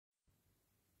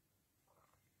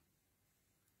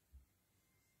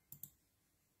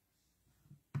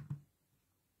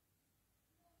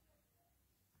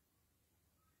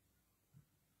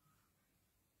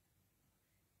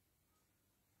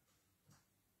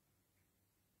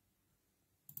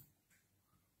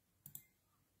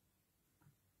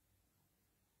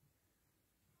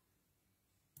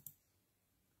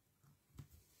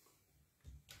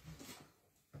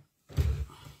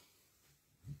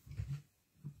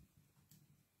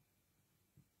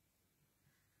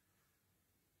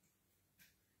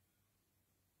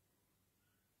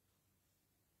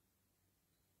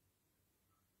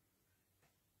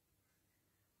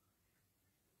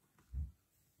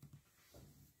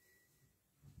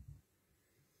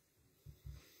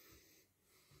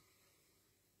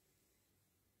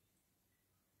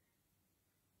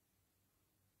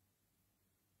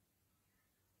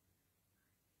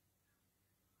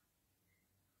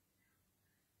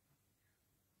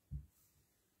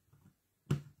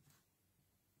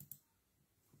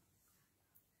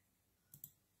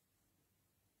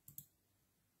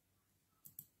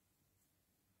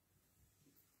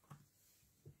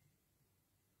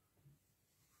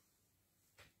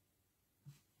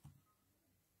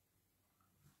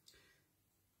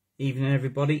Evening,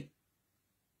 everybody.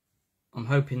 I'm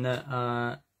hoping that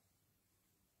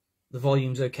the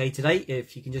volume's okay today.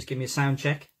 If you can just give me a sound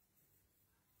check.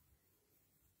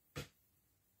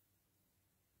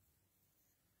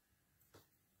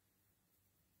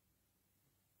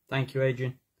 Thank you,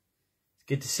 Adrian. It's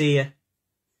good to see you.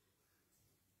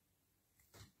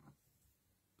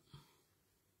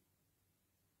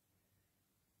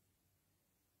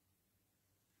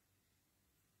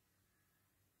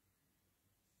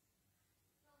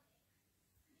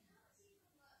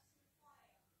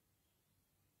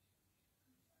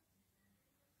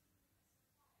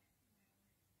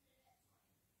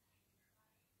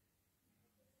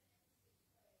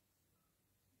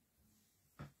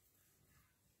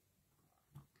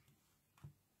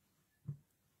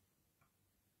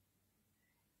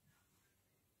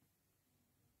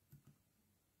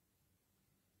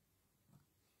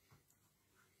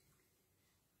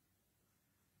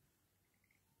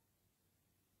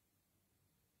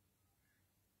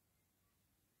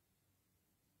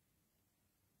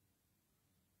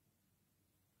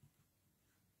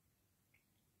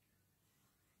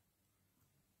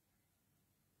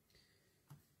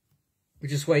 We're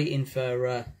just waiting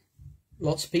for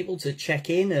lots of people to check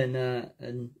in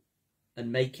and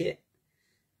make it.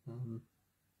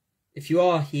 If you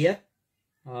are here,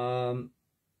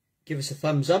 give us a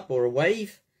thumbs up or a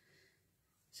wave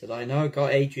so that I know. I've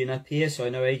got Adrian up here, so I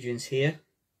know Adrian's here.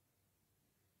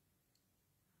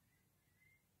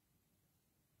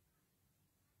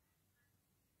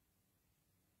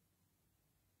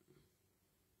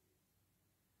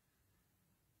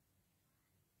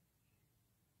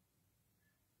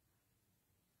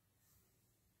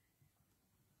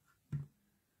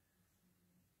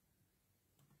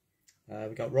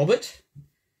 We've got Robert.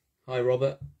 Hi,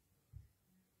 Robert.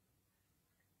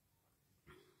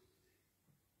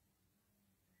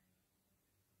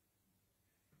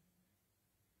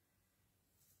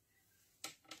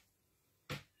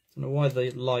 I don't know why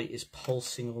the light is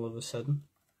pulsing all of a sudden.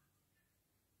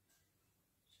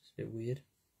 It's a bit weird.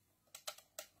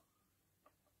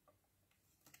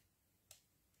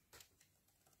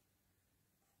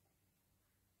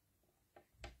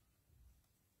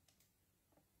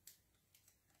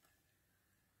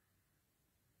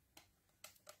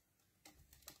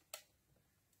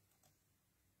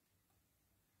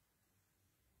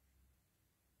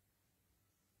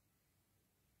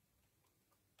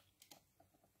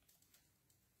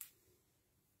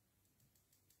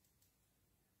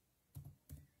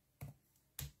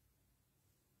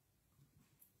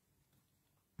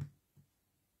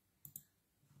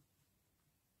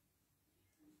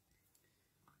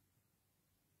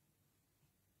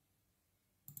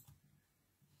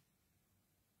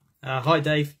 Hi,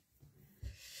 Dave.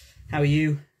 How are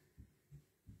you?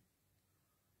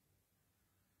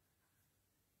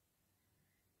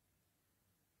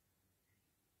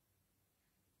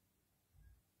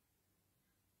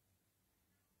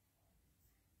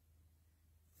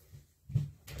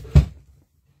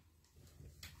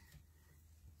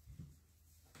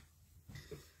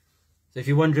 So if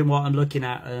you're wondering what I'm looking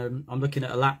at, I'm looking at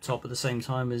a laptop at the same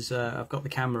time as I've got the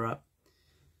camera up.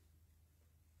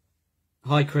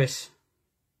 Hi, Chris.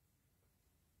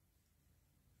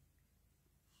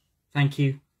 Thank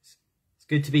you. It's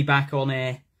good to be back on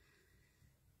air.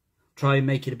 Try and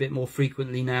make it a bit more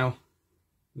frequently now.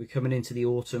 We're coming into the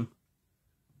autumn.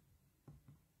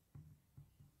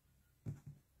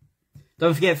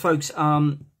 Don't forget, folks,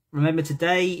 remember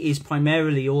today is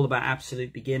primarily all about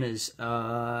absolute beginners.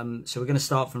 So we're going to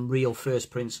start from real first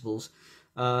principles.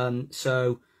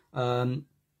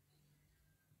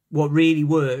 What really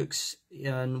works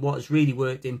and what has really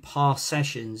worked in past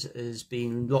sessions has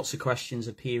been lots of questions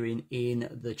appearing in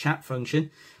the chat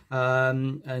function,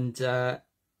 and I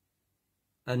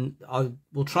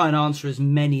will try and answer as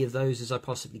many of those as I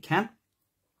possibly can.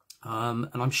 And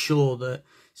I'm sure that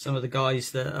some of the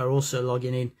guys that are also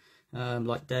logging in,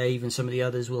 like Dave and some of the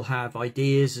others, will have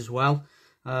ideas as well.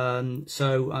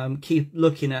 So keep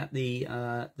looking at the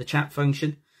chat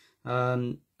function,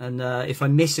 and if I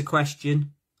miss a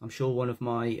question, I'm sure one of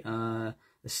my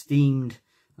esteemed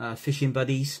fishing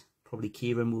buddies, probably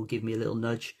Kieran, will give me a little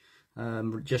nudge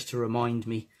just to remind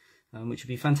me, which would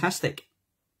be fantastic.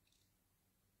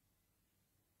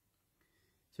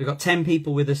 So we've got 10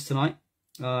 people with us tonight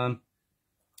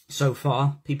so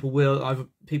far. People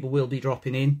will be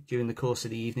dropping in during the course of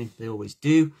the evening. They always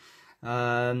do, you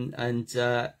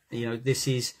know, this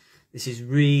is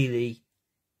really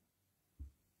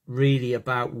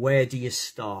about where do you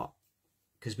start.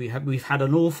 Because we've had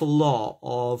an awful lot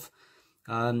of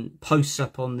posts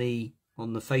up on the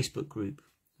Facebook group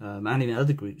and even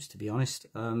other groups, to be honest,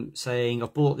 saying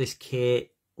I've bought this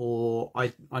kit, or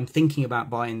I'm thinking about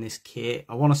buying this kit.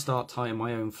 I want to start tying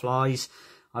my own flies.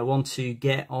 I want to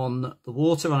get on the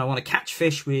water and I want to catch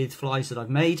fish with flies that I've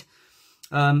made.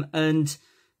 And,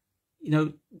 you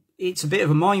know, it's a bit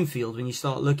of a minefield when you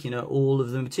start looking at all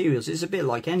of the materials. It's a bit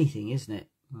like anything, isn't it?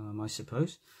 I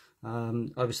suppose. I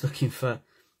was looking for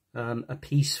a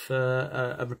piece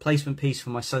for a replacement piece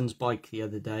for my son's bike the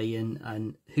other day,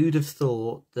 and who'd have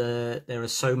thought that there are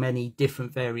so many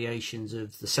different variations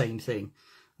of the same thing.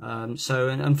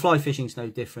 And fly fishing is no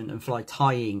different, and fly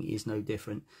tying is no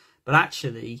different. But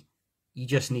actually, you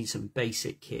just need some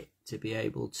basic kit to be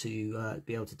able to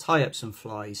tie up some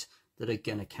flies that are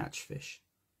gonna catch fish.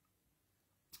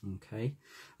 Okay,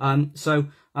 so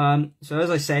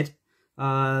as I said,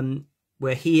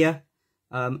 we're here.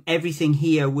 Everything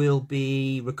here will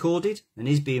be recorded and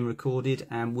is being recorded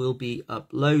and will be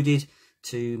uploaded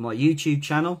to my YouTube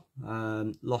channel,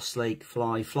 Lost Lake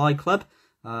Fly Club.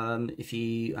 If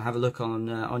you have a look on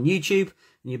YouTube,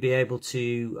 you'll be able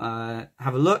to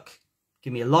have a look,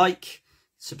 give me a like,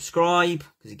 subscribe,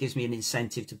 because it gives me an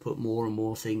incentive to put more and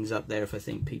more things up there if I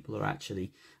think people are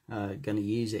actually going to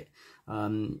use it,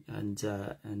 and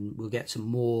we'll get some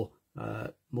more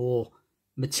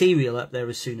material up there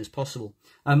as soon as possible.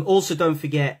 Also, don't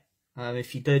forget,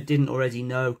 if you didn't already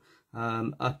know,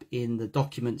 up in the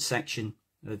document section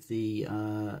of the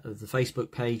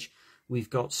Facebook page,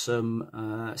 we've got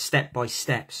some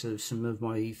step-by-steps of some of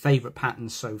my favourite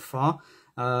patterns so far,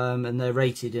 and they're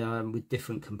rated with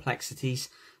different complexities,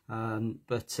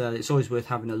 but it's always worth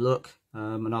having a look,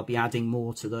 and I'll be adding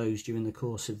more to those during the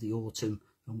course of the autumn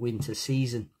and winter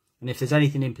season. And if there's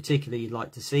anything in particular you'd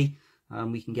like to see,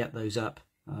 we can get those up,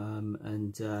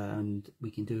 and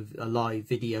we can do a live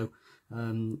video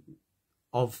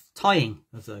of tying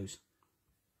of those.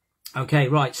 Okay,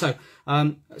 right, so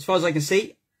as far as I can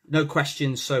see, no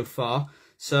questions so far.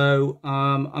 So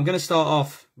I'm going to start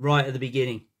off right at the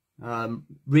beginning.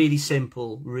 Really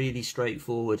simple, really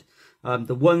straightforward.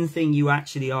 The one thing you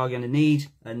actually are going to need,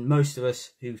 and most of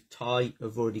us who tie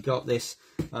have already got this,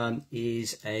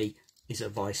 is a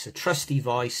vise, a trusty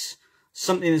vise,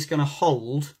 something that's going to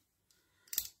hold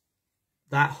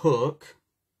that hook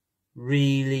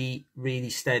really, really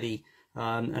steady,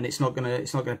 and it's not going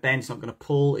to bend, it's not going to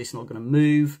pull, it's not going to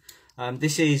move.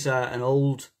 This is an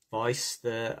old vise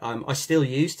that I still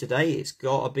use today. It's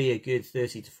got to be a good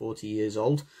 30 to 40 years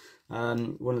old.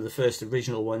 One of the first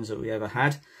original ones that we ever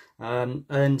had,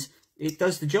 and it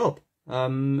does the job,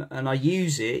 and I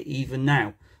use it even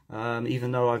now,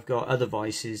 even though I've got other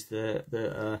vices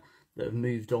that have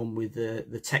moved on with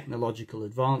the technological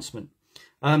advancement.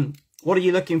 What are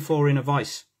you looking for in a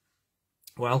vise?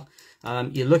 Well,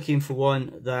 you're looking for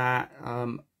one that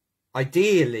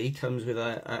ideally comes with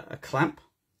a clamp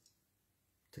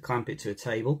to clamp it to a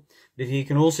table. But if you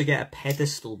can also get a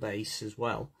pedestal base as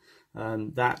well,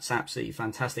 that's absolutely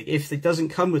fantastic. If it doesn't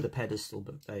come with a pedestal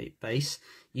base,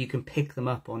 you can pick them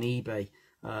up on eBay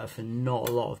for not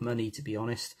a lot of money, to be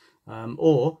honest.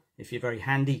 Or if you're very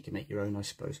handy, you can make your own, I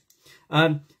suppose.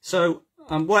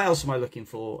 What else am I looking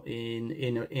for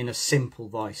in a simple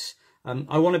vise?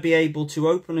 I want to be able to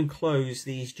open and close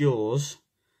these jaws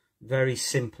very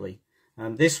simply.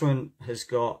 This one has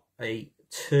got a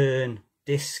turn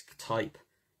disc type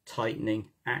tightening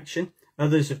action.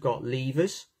 Others have got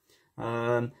levers.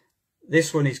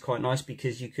 This one is quite nice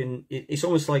because you can, it's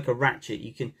almost like a ratchet.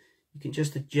 You can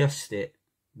just adjust it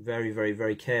very, very,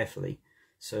 very carefully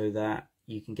so that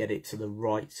you can get it to the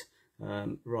right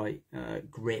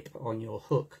grip on your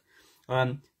hook.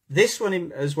 This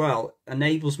one as well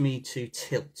enables me to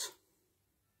tilt.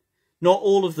 Not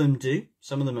all of them do.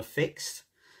 Some of them are fixed,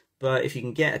 but if you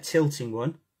can get a tilting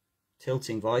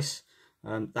vise,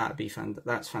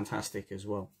 that's fantastic as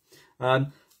well.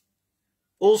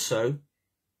 Also,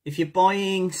 if you're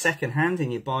buying secondhand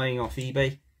and you're buying off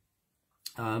eBay,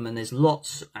 and there's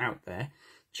lots out there,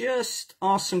 just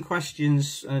ask some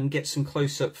questions and get some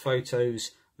close-up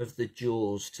photos of the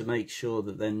jaws to make sure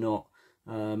that they're not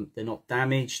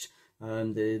damaged,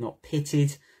 they're not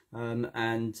pitted,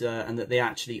 and that they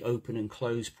actually open and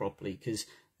close properly, because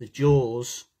the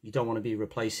jaws, you don't want to be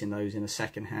replacing those in a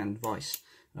second-hand vise,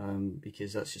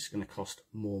 because that's just going to cost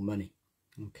more money.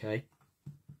 Okay,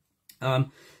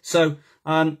 you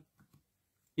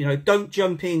know, don't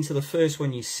jump into the first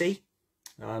one you see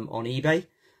on eBay,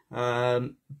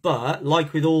 but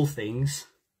like with all things,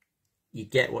 you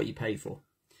get what you pay for.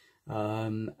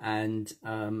 You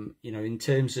know, in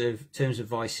terms of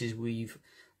vices,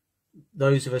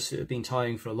 those of us that have been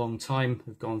tying for a long time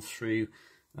have gone through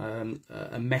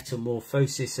a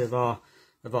metamorphosis of our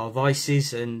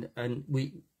vices, and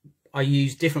I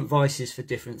use different vices for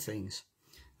different things.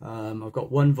 I've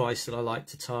got one vice that I like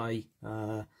to tie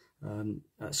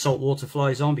saltwater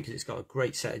flies on because it's got a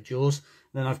great set of jaws.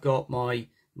 Then I've got my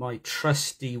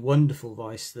trusty, wonderful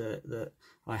vice that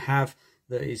I have,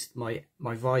 that is my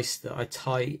vice that I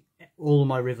tie all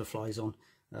my river flies on,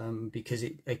 because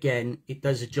it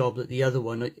does a job that the other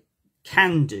one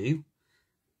can do,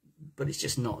 but it's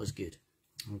just not as good.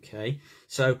 Okay,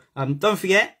 so don't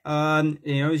forget,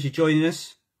 as you're joining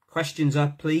us, questions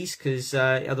up please, because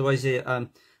otherwise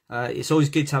it's always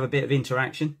good to have a bit of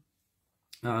interaction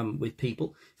with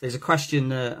people. If there's a question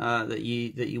that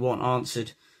you want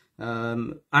answered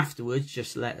afterwards,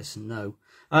 just let us know.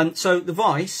 So the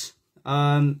vice,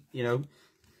 really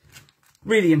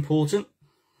important.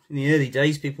 In the early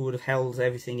days, people would have held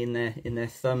everything in their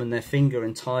thumb and their finger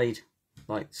and tied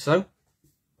like so.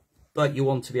 But you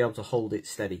want to be able to hold it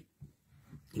steady.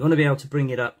 You want to be able to bring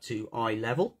it up to eye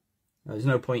level. There's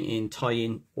no point in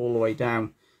tying all the way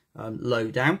down,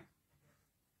 low down,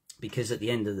 because at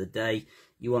the end of the day,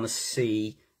 you want to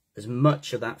see as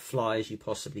much of that fly as you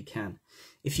possibly can.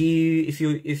 If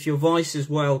your vice as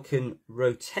well can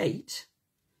rotate,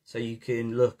 so you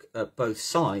can look at both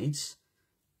sides,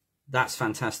 that's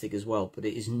fantastic as well, but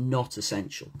it is not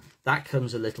essential. That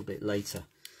comes a little bit later.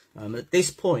 At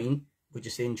this point, we're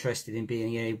just interested in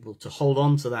being able to hold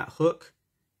on to that hook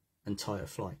and tie a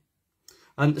fly.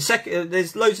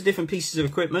 There's loads of different pieces of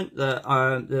equipment that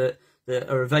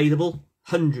are available,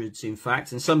 hundreds in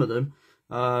fact, and some of them,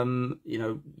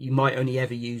 you might only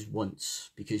ever use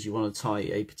once because you want to tie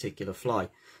a particular fly.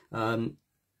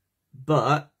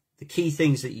 But the key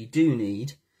things that you do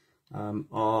need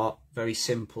are very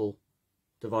simple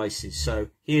devices. So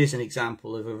here's an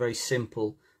example of a very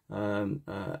simple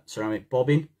ceramic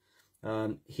bobbin.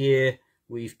 Here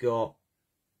we've got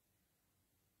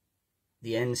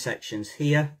the end sections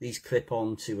here. These clip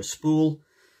on to a spool,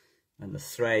 and the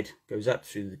thread goes up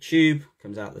through the tube,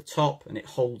 comes out the top, and it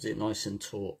holds it nice and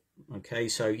taut. Okay,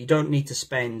 so you don't need to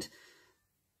spend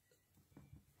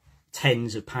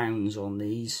tens of pounds on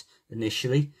these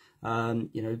initially.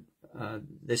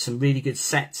 There's some really good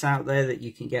sets out there that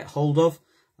you can get hold of,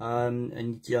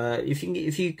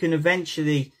 if you can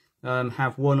eventually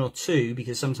have one or two,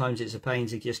 because sometimes it's a pain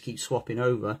to just keep swapping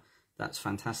over, that's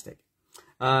fantastic.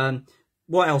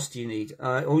 What else do you need?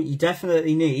 You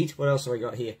definitely need, what else have I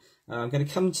got here? I'm going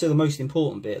to come to the most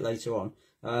important bit later on.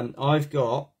 I've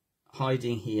got,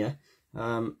 hiding here,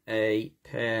 a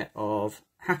pair of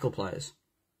hackle pliers.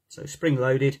 So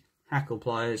spring-loaded hackle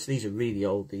pliers. These are really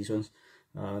old, these ones.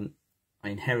 I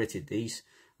inherited these.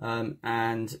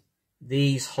 And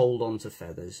these hold on to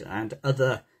feathers and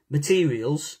other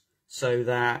materials so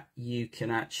that you can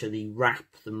actually wrap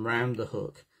them round the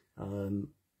hook and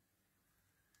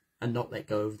not let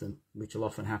go of them, which will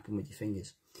often happen with your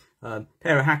fingers.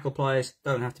 Pair of hackle pliers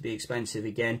don't have to be expensive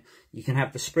again. You can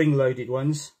have the spring-loaded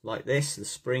ones like this, the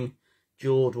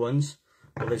spring-jawed ones,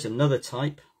 or there's another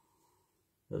type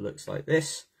that looks like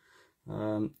this,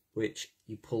 which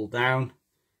you pull down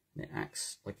and it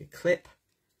acts like a clip,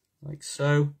 like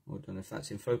so. I don't know if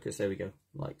that's in focus. There we go,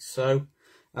 like so.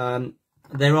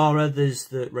 There are others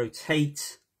that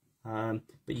rotate, but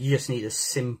you just need a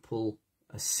simple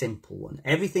one.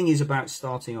 Everything is about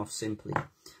starting off simply.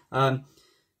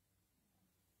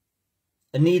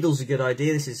 A needle's a good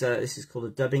idea. This is called a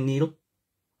dubbing needle.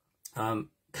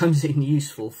 Comes in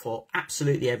useful for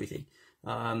absolutely everything.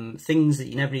 Things that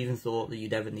you never even thought that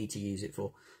you'd ever need to use it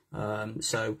for. I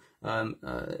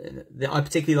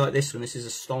particularly like this one. This is a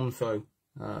Stonfo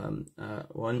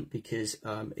one because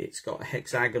it's got a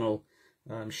hexagonal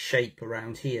shape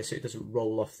around here, so it doesn't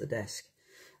roll off the desk.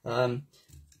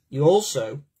 You're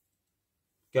also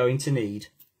going to need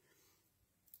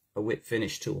a whip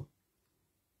finish tool.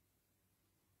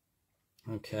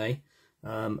 Okay,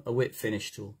 a whip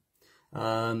finish tool.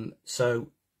 So,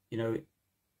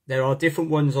 there are different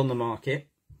ones on the market,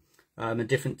 and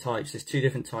different types. There's two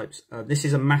different types. This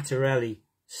is a Mattarelli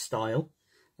style,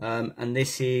 and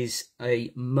this is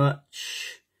a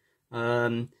much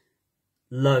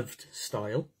loved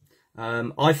style.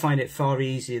 I find it far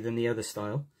easier than the other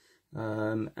style,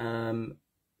 and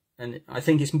I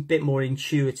think it's a bit more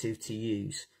intuitive to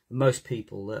use. Most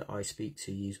people that I speak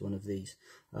to use one of these.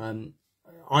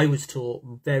 I was taught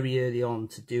very early on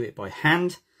to do it by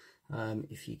hand.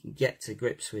 If you can get to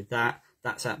grips with that,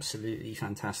 that's absolutely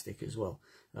fantastic as well.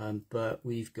 But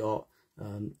we've got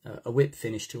a whip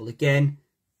finish tool. Again,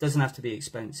 doesn't have to be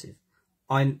expensive.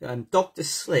 Dr.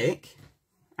 Slick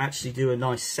actually do a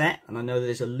nice set, and I know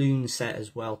there's a loon set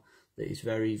as well that is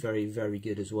very, very, very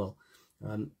good as well.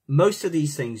 Most of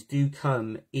these things do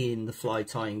come in the fly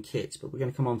tying kits, but we're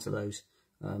going to come on to those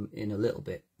in a little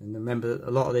bit. And remember,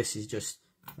 a lot of this is just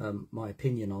my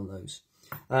opinion on those.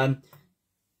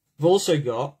 We've also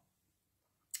got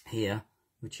here,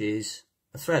 which is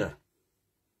a threader.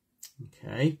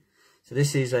 Okay, so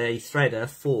this is a threader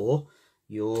for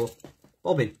your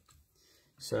bobbin.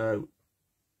 So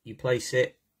you place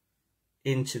it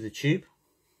into the tube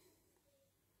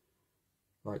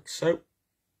like so.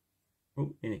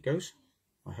 Oh, in it goes,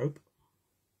 I hope.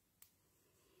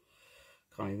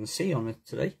 Can't even see on it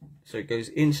today. So it goes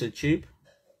into the tube.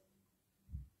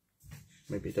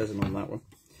 Maybe it doesn't on that one.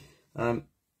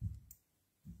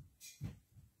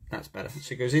 That's better.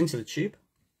 So it goes into the tube,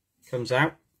 comes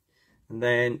out, and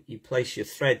then you place your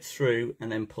thread through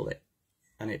and then pull it,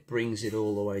 and it brings it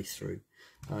all the way through.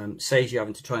 Saves you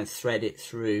having to try and thread it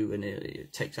through, and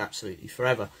it takes absolutely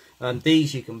forever.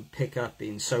 These you can pick up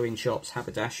in sewing shops,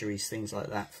 haberdasheries, things like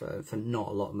that for not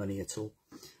a lot of money at all.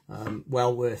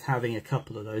 Well worth having a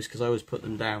couple of those, because I always put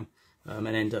them down and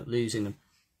end up losing them.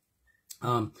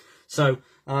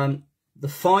 The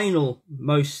final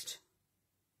most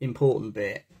important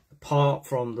bit, apart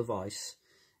from the vise,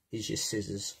 is your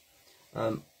scissors.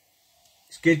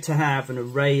 It's good to have an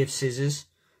array of scissors.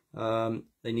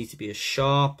 They need to be as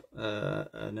sharp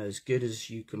and as good as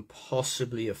you can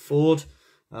possibly afford.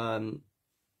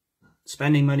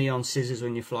 Spending money on scissors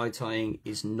when you're fly tying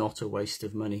is not a waste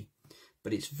of money,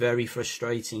 but it's very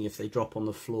frustrating if they drop on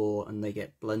the floor and they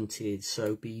get blunted.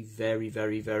 So be very,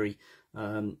 very, very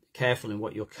careful in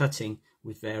what you're cutting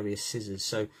with various scissors.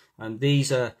 So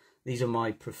these are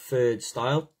my preferred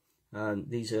style.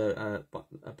 These are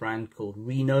a brand called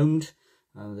Renomed.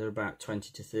 They're about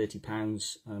 20 to 30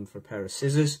 pounds for a pair of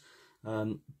scissors,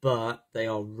 but they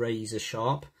are razor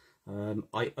sharp.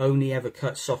 I only ever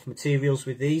cut soft materials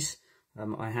with these.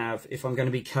 If I'm going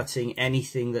to be cutting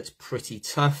anything that's pretty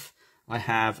tough, I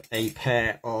have a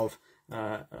pair of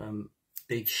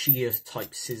big shear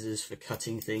type scissors for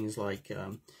cutting things like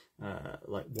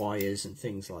wires and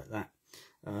things like that.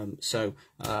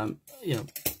 You know,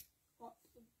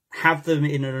 have them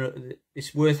in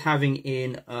it's worth having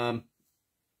in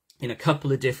a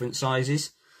couple of different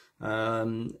sizes,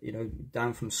 you know,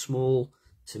 down from small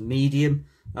to medium.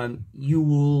 You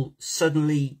will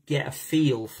suddenly get a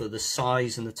feel for the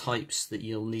size and the types that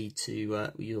you'll need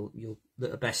to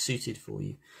that are best suited for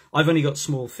you. I've only got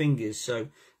small fingers, so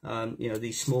you know,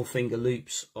 these small finger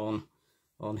loops on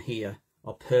here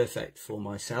are perfect for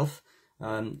myself.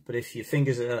 But if your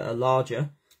fingers are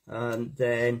larger,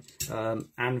 then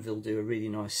Anvil do a really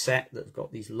nice set that've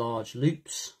got these large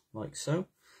loops like so.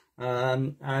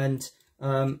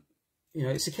 You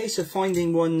know, it's a case of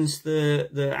finding ones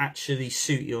that actually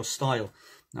suit your style.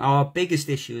 Now, our biggest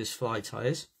issue as fly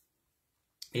tyers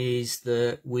is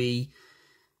that we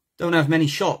don't have many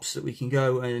shops that we can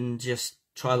go and just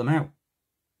try them out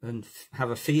and have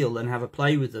a feel and have a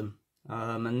play with them.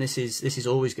 And this is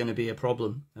always going to be a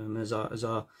problem as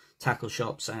our tackle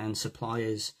shops and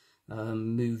suppliers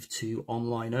move to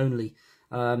online only.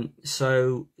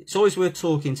 So it's always worth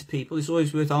talking to people. It's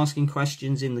always worth asking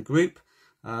questions in the group,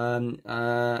 and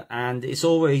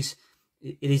it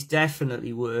is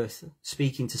definitely worth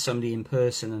speaking to somebody in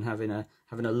person and having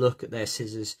a look at their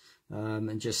scissors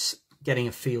and just getting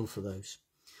a feel for those.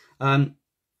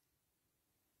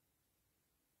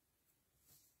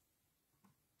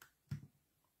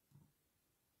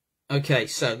 Okay,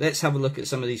 so let's have a look at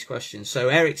some of these questions. So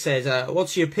Eric says,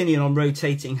 what's your opinion on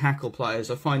rotating hackle pliers?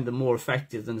 I find them more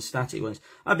effective than the static ones.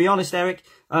 I'll be honest, Eric,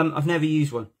 I've never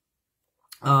used one.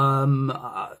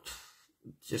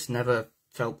 Just never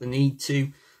felt the need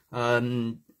to.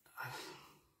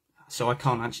 So I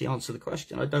can't actually answer the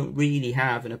question. I don't really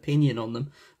have an opinion on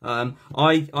them.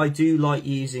 I do like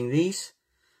using these.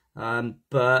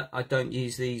 But I don't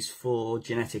use these for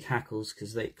genetic hackles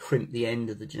because they crimp the end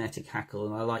of the genetic hackle,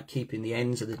 and I like keeping the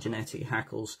ends of the genetic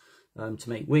hackles to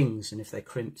make wings, and if they're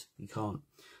crimped you can't.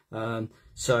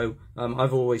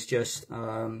 I've always just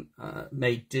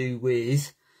made do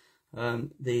with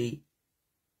the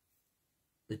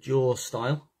jaw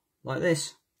style like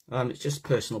this. It's just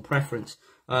personal preference.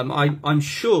 I'm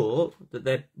sure that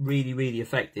they're really, really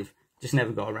effective, just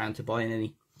never got around to buying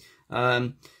any.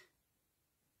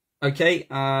 Okay,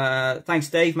 thanks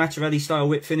Dave. Machiavelli style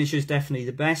whip finish is definitely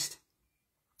the best.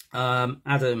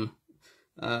 Adam,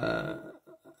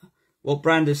 what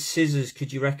brand of scissors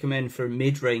could you recommend for a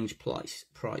mid-range price?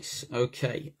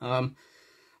 Okay, I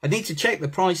need to check the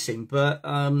pricing, but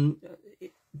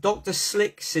Dr.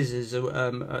 Slick scissors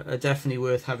are definitely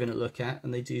worth having a look at,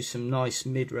 and they do some nice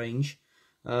mid-range.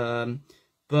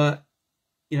 But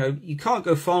you know, you can't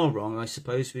go far wrong, I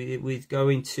suppose, with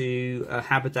going to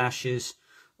haberdashers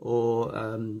or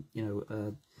you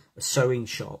know, a sewing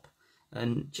shop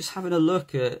and just having a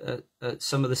look at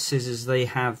some of the scissors they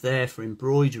have there for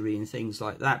embroidery and things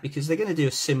like that, because they're going to do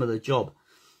a similar job.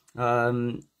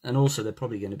 And also they're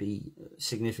probably going to be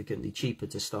significantly cheaper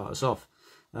to start us off.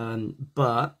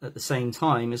 But at the same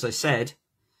time, as I said,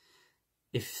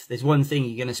 if there's one thing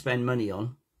you're going to spend money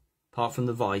on, apart from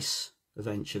the vise,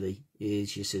 eventually,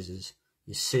 is your scissors.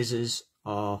 Your scissors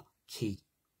are key.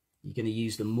 You're going to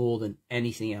use them more than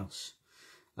anything else.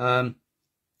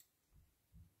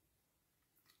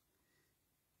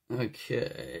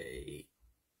 Okay.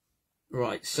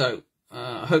 Right, so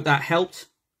I hope that helped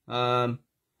on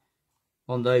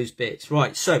those bits.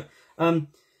 Right, so, you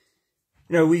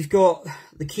know, we've got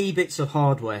the key bits of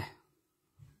hardware.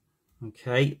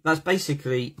 Okay, that's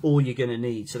basically all you're going to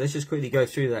need. So let's just quickly go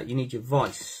through that. You need your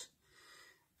vise,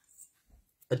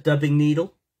 a dubbing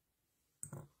needle,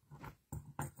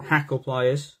 hackle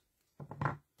pliers,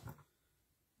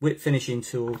 whip finishing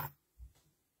tool,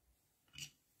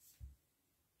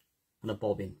 and a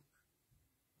bobbin,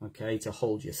 okay, to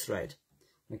hold your thread.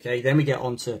 Okay, then we get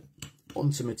onto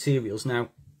materials. Now,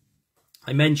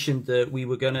 I mentioned that we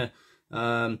were gonna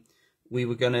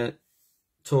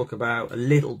talk about a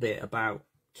little bit about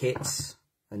kits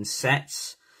and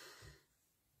sets.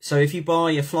 So if you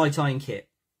buy a fly tying kit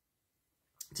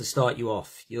to start you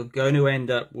off, you're going to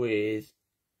end up with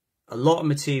a lot of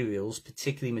materials,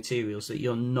 particularly materials that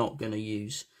you're not going to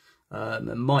use,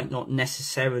 and might not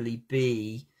necessarily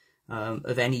be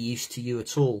of any use to you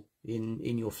at all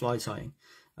in your fly tying.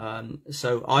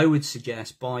 So I would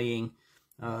suggest buying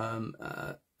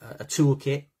a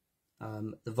toolkit,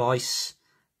 the vise,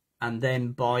 and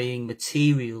then buying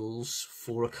materials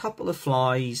for a couple of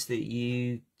flies that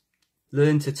you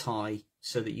learn to tie,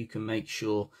 so that you can make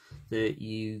sure that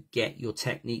you get your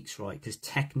techniques right, because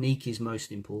technique is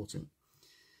most important.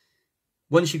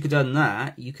 Once you've done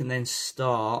that, you can then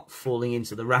start falling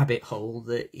into the rabbit hole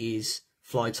that is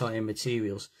fly tying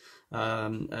materials. My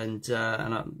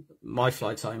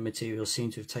fly tying materials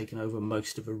seem to have taken over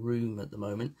most of a room at the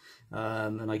moment,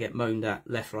 and I get moaned at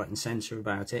left, right and centre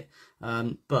about it,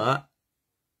 but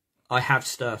I have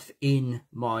stuff in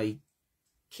my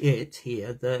kit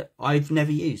here that I've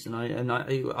never used, and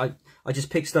I just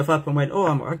picked stuff up and went,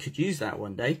 oh, I could use that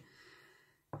one day.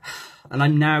 And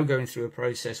I'm now going through a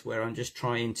process where I'm just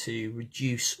trying to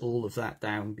reduce all of that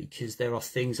down, because there are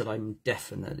things that I'm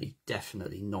definitely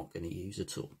not going to use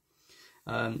at all.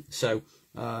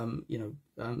 You know,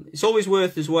 it's always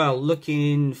worth as well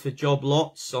looking for job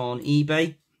lots on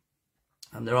eBay,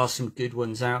 and there are some good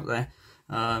ones out there,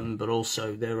 but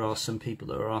also there are some people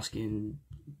that are asking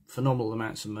phenomenal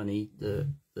amounts of money that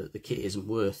the kit isn't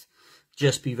worth.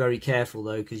 Just be very careful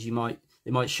though, because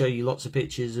they might show you lots of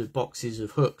pictures of boxes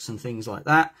of hooks and things like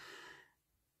that,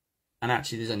 and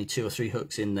actually there's only 2 or 3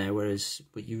 hooks in there,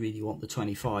 but you really want the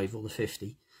 25 or the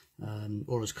 50,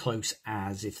 or as close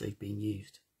as if they've been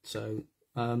used. So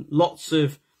lots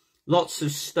of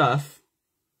stuff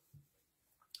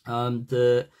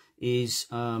that is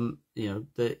you know,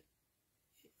 that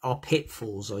are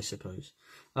pitfalls, I suppose.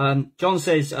 John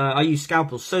says, I use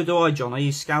scalpels. So do I, John. I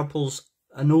use scalpels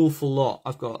an awful lot.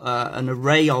 I've got an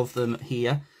array of them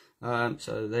here.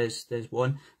 So there's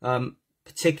one,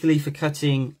 particularly for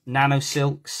cutting nano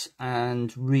silks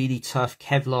and really tough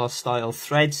Kevlar style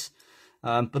threads.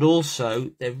 But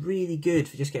also they're really good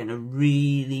for just getting a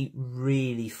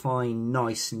really fine,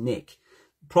 nice nick.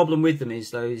 Problem with them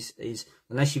is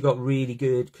unless you've got really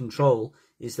good control,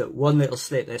 is that one little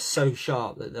slip, they're so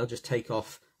sharp that they'll just take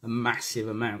off a massive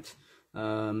amount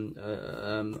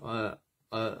of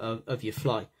your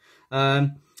fly.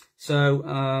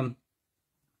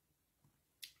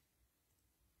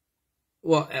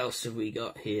 What else have we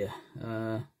got here?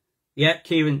 Yeah,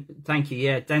 Kieran, thank you.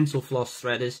 Yeah, dental floss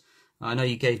threaders. I know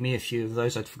you gave me a few of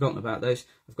those. I'd forgotten about those.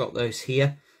 I've got those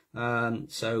here.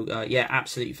 Yeah,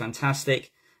 absolutely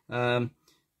fantastic.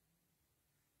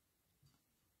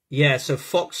 Yeah, so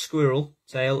fox, squirrel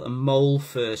tail and mole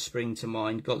fur spring to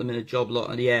mind. Got them in a job lot,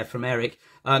 and yeah, from Eric.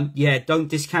 Yeah, don't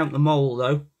discount the mole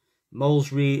though.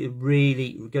 Mole's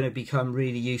really going to become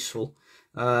really useful.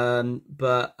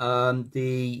 But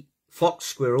the fox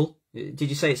squirrel, did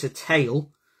you say it's a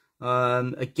tail?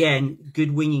 Again,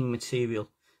 good winging material.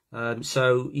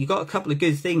 So you got a couple of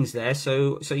good things there.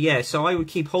 So yeah, so I would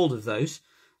keep hold of those.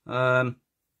 You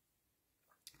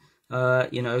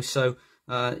know, so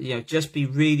you know, just be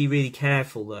really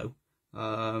careful though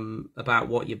about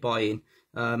what you're buying,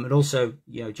 and also,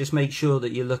 you know, just make sure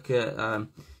that you look at you know,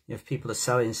 if people are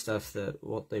selling stuff, that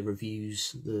what their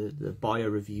reviews, the buyer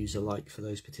reviews are like for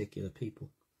those particular people.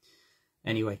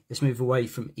 Anyway, let's move away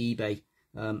from eBay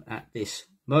at this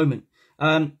moment.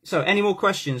 So any more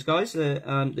questions, guys,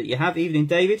 that you have? Evening,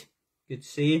 David. Good to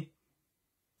see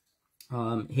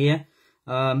you here.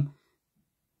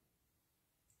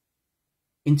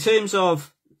 In terms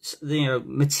of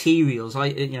materials,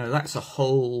 that's a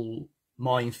whole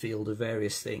minefield of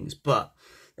various things. But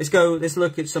let's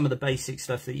look at some of the basic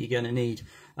stuff that you're going to need.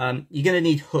 You're going to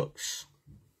need hooks.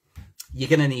 You're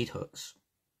going to need hooks.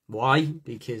 Why?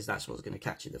 Because that's what's going to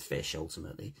catch you the fish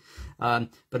ultimately. And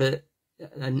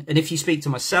if you speak to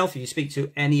myself, if you speak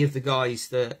to any of the guys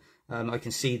that I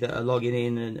can see that are logging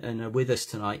in and are with us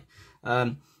tonight,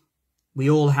 we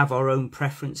all have our own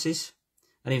preferences.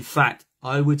 And in fact,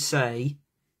 I would say,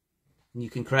 and you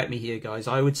can correct me here, guys,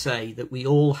 I would say that we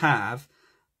all have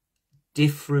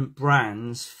different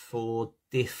brands for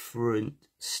different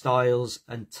styles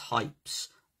and types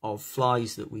of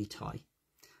flies that we tie.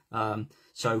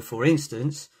 So for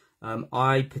instance,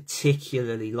 I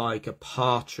particularly like a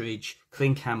Partridge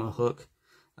Klinkhammer hook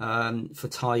for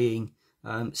tying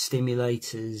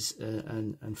stimulators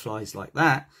and flies like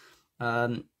that.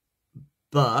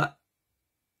 But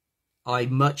I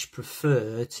much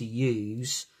prefer to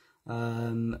use,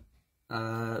 for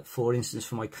instance,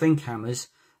 for my Klinkhammers,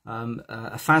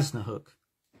 a Fasna hook,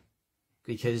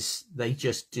 because they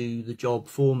just do the job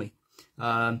for me.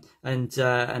 And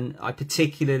I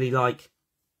particularly like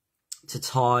to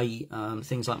tie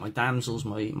things like my damsels,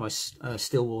 my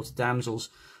Stillwater damsels,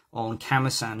 on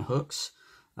Kamasan hooks.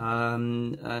 But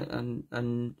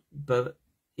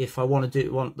if I want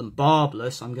them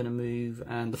barbless, I'm going to move,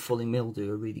 and the Fulling Mill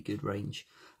do a really good range.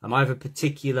 I have a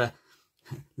particular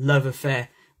love affair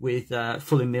with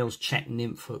Fulling Mill's Czech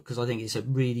Nymph hook, because I think it's a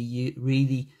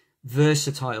really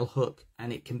versatile hook,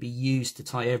 and it can be used to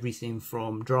tie everything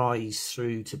from dries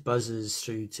through to buzzers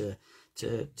through to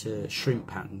shrimp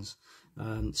patterns.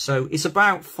 So it's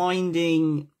about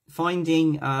finding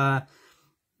a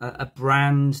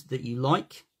brand that you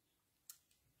like.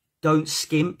 Don't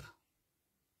skimp.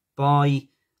 Buy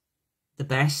the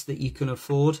best that you can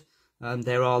afford.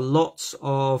 There are lots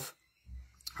of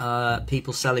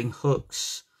people selling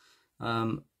hooks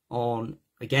on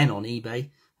eBay.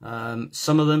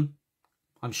 Some of them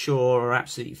I'm sure are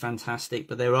absolutely fantastic,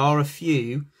 but there are a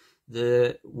few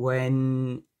that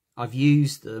when I've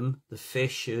used them, the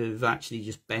fish have actually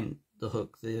just bent the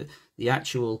hook. The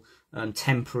actual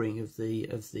tempering of the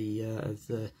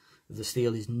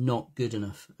steel is not good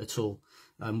enough at all.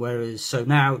 So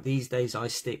now these days I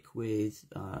stick with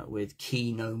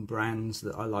key known brands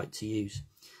that I like to use.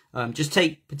 Just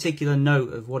take particular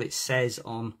note of what it says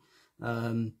on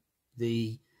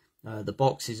the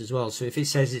boxes as well. So if it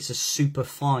says it's a super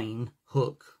fine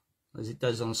hook, as it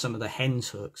does on some of the hens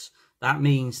hooks, that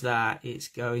means that it's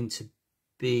going to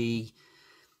be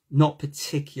not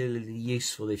particularly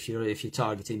useful if you're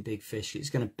targeting big fish. It's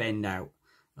going to bend out.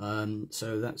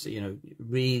 So that's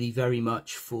really very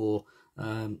much for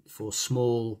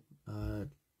small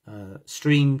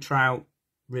stream trout,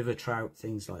 river trout,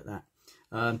 things like that.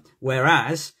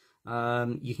 Whereas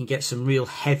you can get some real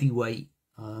heavyweight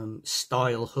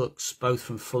style hooks, both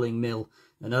from Fulling Mill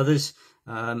and others,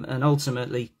 and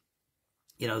ultimately,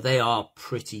 they are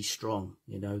pretty strong.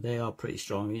 They are pretty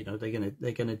strong.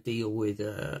 They're gonna deal with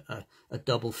a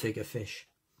double figure fish.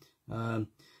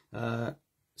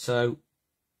 So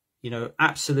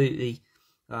absolutely.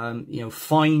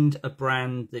 Find a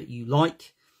brand that you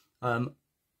like. A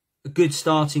good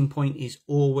starting point is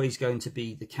always going to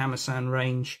be the Kamasan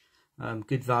range.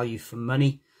 Good value for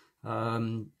money.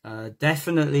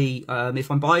 Definitely, if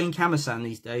I'm buying Kamasan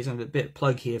these days, I'm a bit of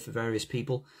plug here for various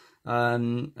people.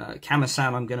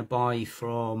 Kamasan I'm going to buy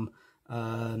from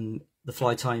the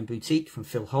Fly Tying Boutique from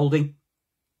Phil Holding.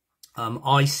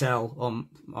 I sell on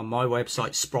my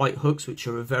website Sprite hooks, which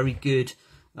are a very good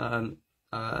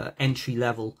entry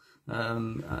level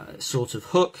sort of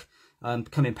hook.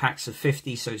 Come in packs of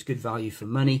 50, so it's good value for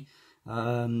money.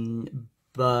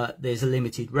 But there's a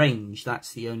limited range.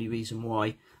 That's the only reason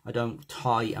why I don't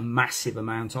tie a massive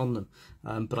amount on them.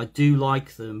 But I do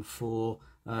like them for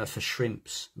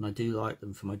shrimps, and I do like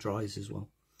them for my dries as well.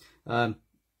 Yeah,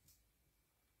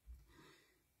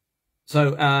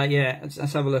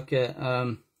 let's have a look at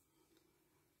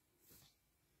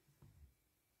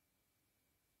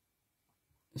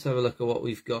what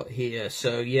we've got here.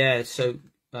 So yeah,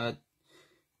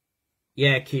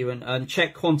 Kieran, and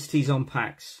check quantities on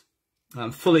packs.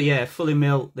 Fulling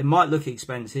Mill, they might look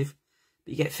expensive,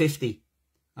 but you get 50.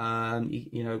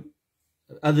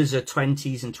 Others are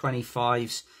 20s and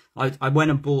 25s. I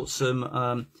went and bought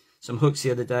some hooks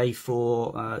the other day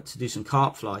to do some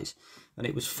carp flies, and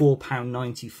it was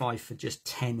 £4.95 for just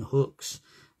 10 hooks.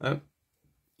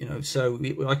 So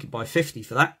I could buy 50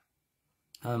 for that.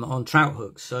 on trout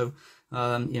hooks. So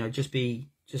you know, just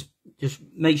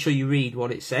make sure you read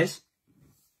what it says.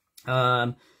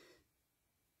 Let's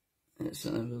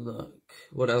have a look.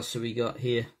 What else have we got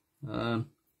here? Yeah,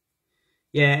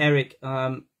 Eric.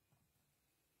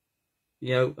 You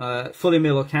know, Fulling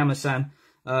Mill or Kamasan.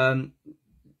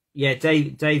 Yeah,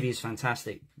 Davey is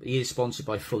fantastic. He is sponsored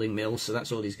by Fulling Mill, so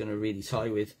that's all he's going to really tie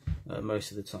with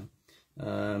most of the time.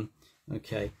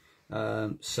 Okay,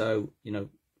 so you know,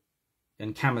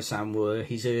 and Kamasan were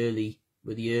his early,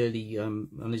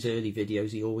 on his early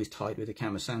videos, he always tied with a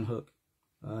Kamasan hook.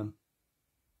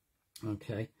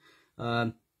 Okay,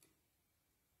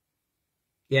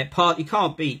 yeah, you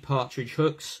can't beat partridge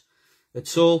hooks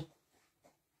at all.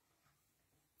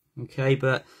 Okay,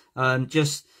 but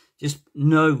just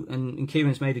know, and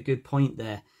Kieran's made a good point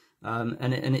there,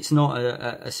 and it's not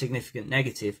a significant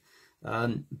negative,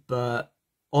 but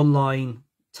online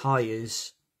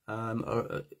tyers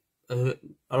are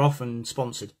often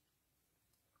sponsored.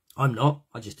 I'm not.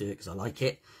 I just do it because I like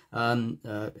it.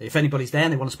 If anybody's there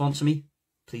and they want to sponsor me,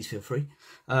 please feel free.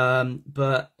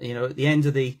 But you know, at the end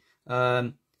of the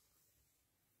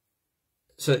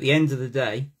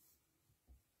day,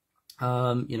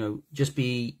 you know, just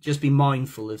be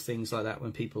mindful of things like that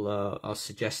when people are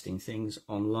suggesting things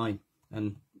online.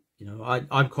 And you know,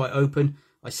 I'm quite open.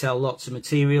 I sell lots of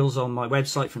materials on my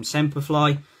website from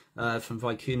Semperfli, from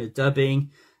Vicuna Dubbing,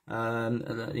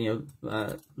 you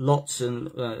know, lots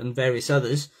and various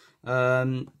others.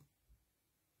 They're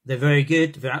very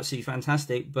good. They're absolutely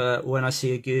fantastic. But when I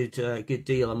see a good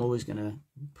deal, I'm always going to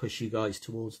push you guys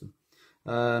towards them.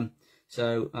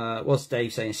 So what's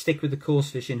Dave saying? Stick with the coarse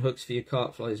fishing hooks for your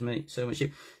carp flies, mate. So much.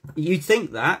 You'd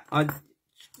think that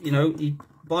you know, you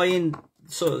buy in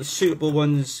sort of suitable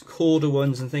ones, quarter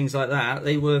ones, and things like that.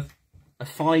 They were a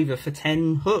 £5 for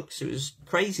 10 hooks. It was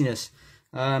craziness.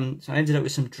 So I ended up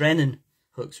with some Drennan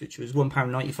hooks, which was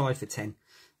 £1.95 for 10,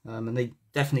 and they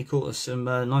definitely caught us some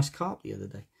nice carp the other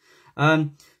day.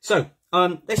 So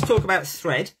let's talk about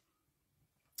thread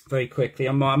very quickly.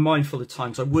 I'm mindful of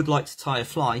time, so I would like to tie a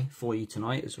fly for you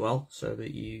tonight as well, so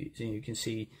that you can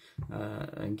see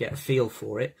and get a feel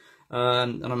for it.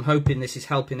 And I'm hoping this is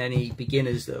helping any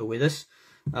beginners that are with us.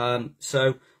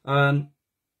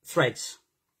 Threads.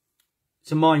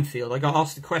 It's a minefield. I got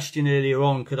asked a question earlier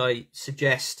on, could I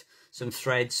suggest some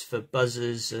threads for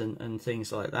buzzers and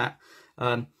things like that.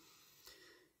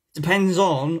 Depends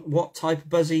on what type of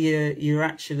buzzer you're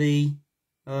actually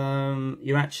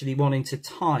wanting to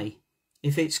tie.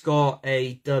 If it's got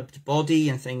a dubbed body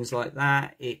and things like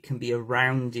that, it can be a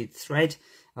rounded thread.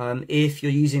 If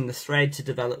you're using the thread to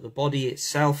develop the body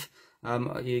itself,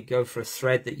 you go for a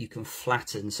thread that you can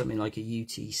flatten, something like a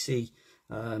UTC.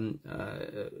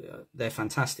 They're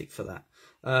fantastic for that.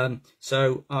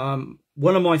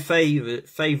 One of my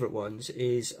favorite ones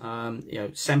is, you know,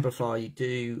 Semperfli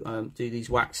do these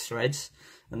wax threads,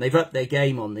 and they've upped their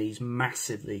game on these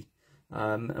massively.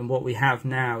 And what we have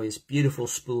now is beautiful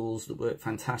spools that work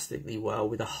fantastically well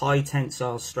with a high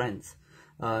tensile strength,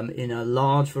 in a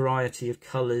large variety of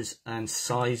colours and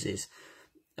sizes.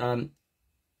 An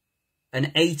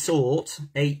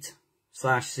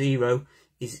 8/0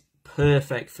 is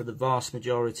perfect for the vast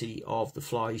majority of the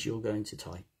flies you're going to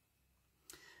tie.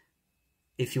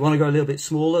 If you want to go a little bit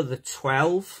smaller, the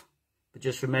 12, but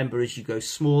just remember, as you go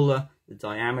smaller, the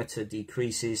diameter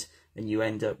decreases and you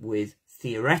end up with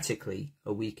theoretically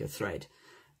a weaker thread.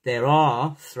 There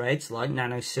are threads like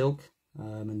NanoSilk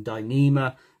and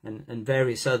Dyneema and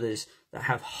various others that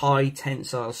have high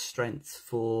tensile strength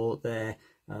for their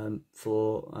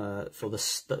for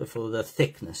the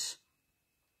thickness.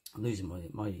 I'm losing my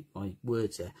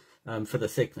words there. For the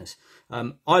thickness,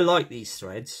 I like these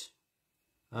threads,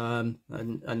 and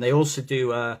they also do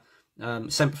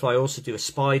Semperfli also do a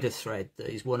spider thread that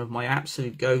is one of my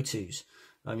absolute go-tos.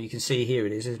 You can see here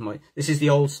it is. This is the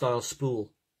old style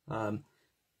spool. You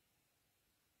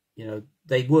know,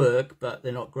 they work, but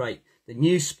they're not great. The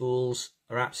new spools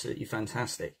are absolutely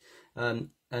fantastic.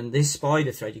 And this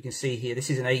spider thread, you can see here, this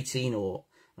is an 18/0,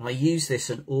 and I use this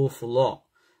an awful lot.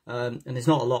 And there's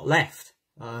not a lot left.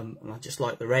 And I just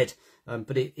like the red,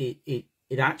 but it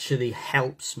actually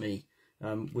helps me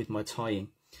with my tying.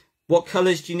 What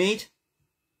colours do you need?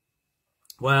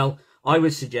 Well, I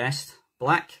would suggest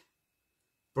black,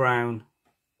 brown,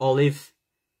 olive,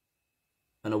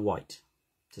 and a white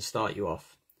to start you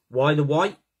off. Why the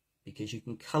white? Because you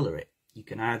can colour it. You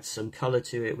can add some colour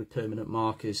to it with permanent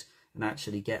markers and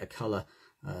actually get a colour,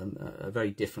 a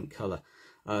very different colour.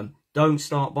 Don't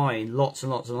start buying lots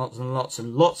and lots and lots and lots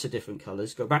and lots of different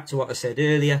colours. Go back to what I said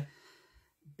earlier.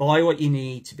 Buy what you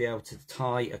need to be able to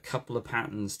tie a couple of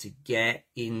patterns to get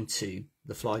into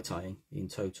the fly tying in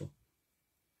total.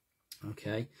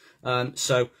 Okay,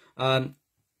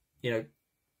 you know,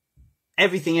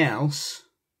 everything else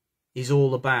is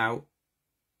all about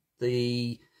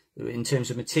in terms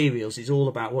of materials, is all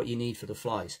about what you need for the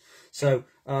flies. So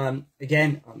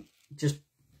again,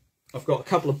 I've got a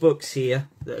couple of books here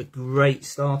that are great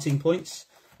starting points.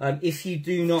 If you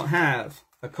do not have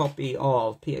a copy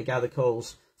of Peter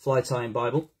Gathercole's Fly Tying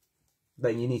Bible,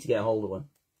 then you need to get a hold of one.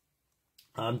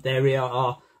 There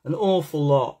are an awful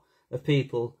lot of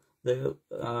people that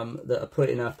are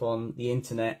putting up on the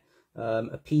internet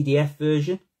a PDF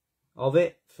version of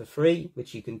it for free,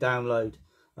 which you can download.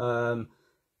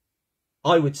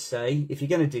 I would say, if you're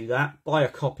going to do that, buy a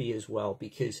copy as well,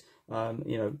 because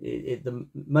you know, the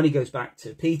money goes back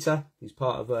to Peter, who's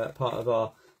part of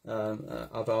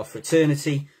our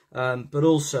fraternity, but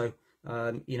also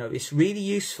you know, it's really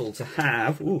useful to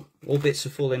have. Ooh, all bits are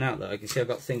falling out there. I can see I've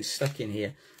got things stuck in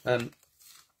here.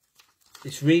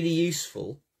 It's really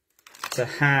useful to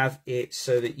have it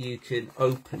so that you can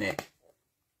open it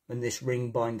in this ring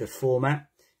binder format.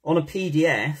 On a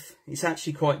PDF, it's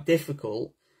actually quite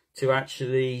difficult to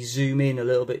actually zoom in a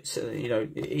little bit. So, you know,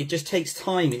 it just takes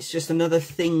time. It's just another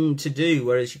thing to do,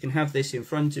 whereas you can have this in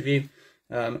front of you,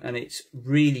 and it's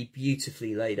really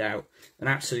beautifully laid out. An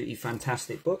absolutely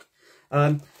fantastic book.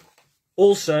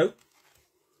 Also,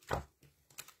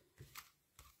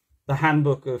 the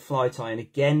Handbook of Fly Tying,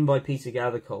 again by Peter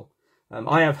Gathercole.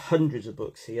 I have hundreds of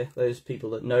books here. Those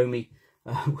people that know me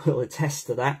will attest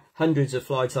to that. Hundreds of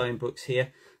fly tying books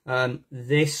here.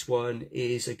 This one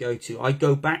is a go-to. I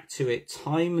go back to it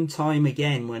time and time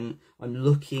again when I'm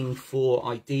looking for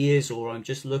ideas, or I'm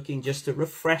just looking just to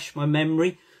refresh my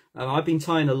memory. I've been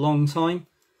tying a long time,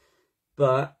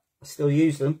 but I still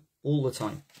use them all the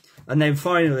time. And then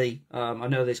finally, I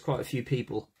know there's quite a few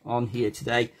people on here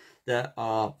today that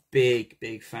are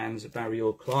big fans of Barry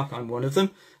Orr Clark. I'm one of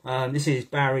them. This is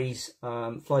Barry's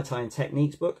Fly Tying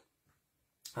Techniques book,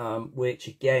 which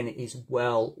again is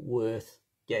well worth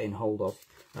getting hold of.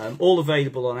 All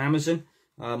available on Amazon,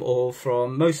 or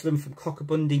from most of them from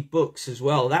Cockabundy Books as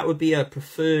well. That would be a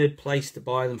preferred place to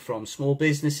buy them from. Small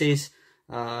businesses,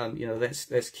 you know,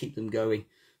 let's keep them going,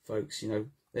 folks. You know,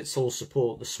 let's all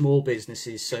support the small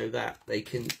businesses so that they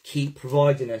can keep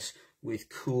providing us with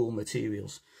cool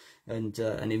materials and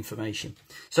information.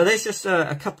 So there's just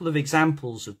a couple of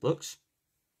examples of books.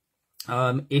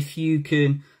 If you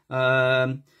can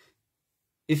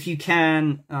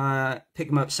pick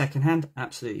them up secondhand,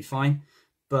 absolutely fine.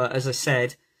 But as I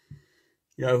said,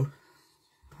 you know,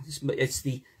 it's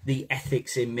the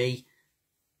ethics in me.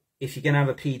 If you're going to have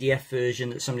a PDF version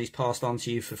that somebody's passed on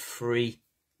to you for free,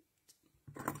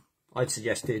 I'd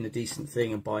suggest doing a decent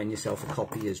thing and buying yourself a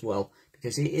copy as well,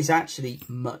 because it is actually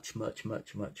much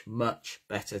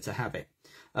better to have it.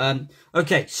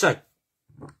 Okay, so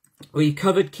we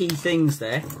covered key things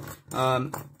there.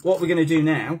 What we're going to do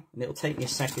now, and it'll take me a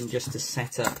second just to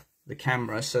set up the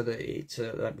camera so that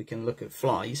that we can look at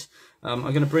flies. I'm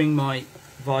going to bring my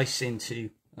vise into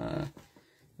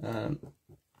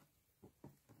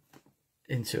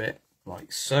it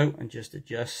like so, and just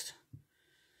adjust.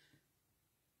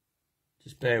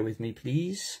 Just bear with me,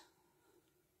 please.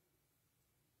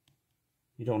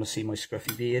 You don't want to see my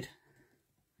scruffy beard.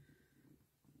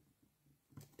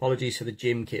 Apologies for the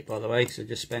gym kit, by the way, because I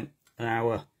just spent an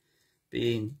hour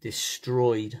being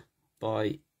destroyed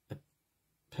by a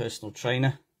personal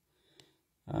trainer,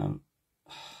 because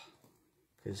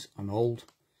I'm old.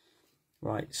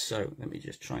 Right, so let me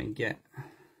just try and get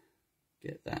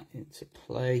that into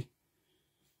play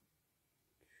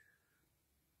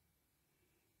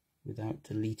without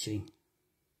deleting.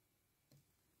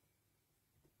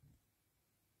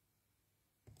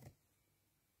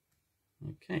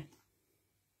 Okay.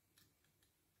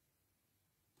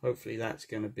 Hopefully that's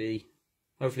going to be,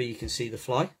 hopefully you can see the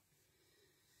fly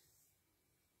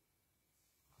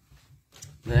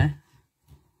there.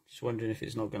 Just wondering if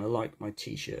it's not going to like my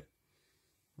t-shirt,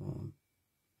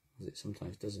 as it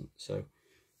sometimes doesn't. So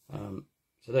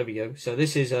so there we go. So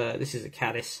this is a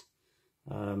caddis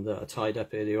that I tied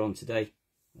up earlier on today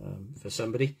for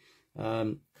somebody.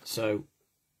 So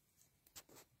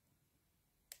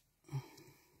let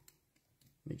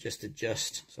me just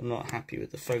adjust. So I'm not happy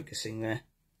with the focusing there.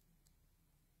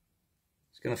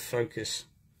 It's going to focus.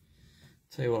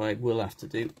 Tell you what I will have to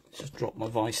do. Just drop my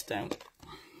vise down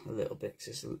a little bit,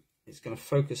 because it's going to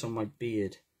focus on my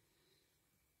beard.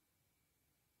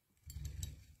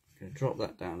 I'm going to drop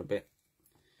that down a bit,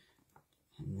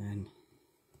 and then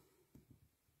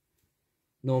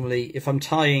normally, if I'm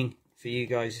tying for you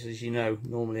guys, as you know,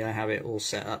 normally I have it all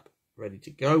set up, ready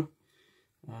to go.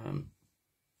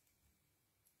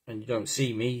 and you don't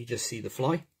see me, you just see the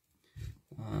fly.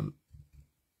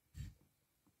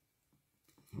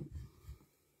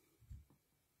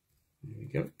 There we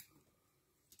go.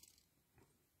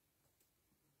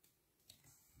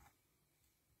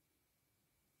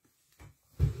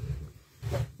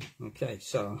 Okay,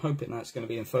 so I'm hoping that's going to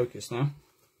be in focus now.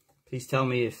 Please tell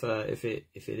me if it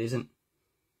isn't.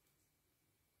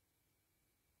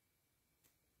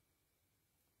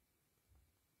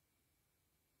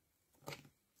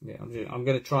 Yeah, I'm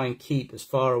going to try and keep as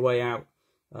far away out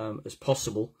as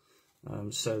possible,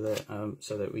 so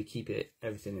that we keep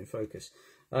everything in focus.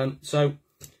 So,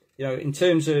 you know, in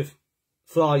terms of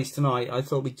flies tonight, I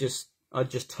thought I'd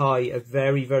just tie a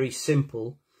very, very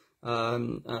simple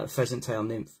pheasant tail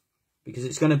nymph, because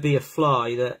it's going to be a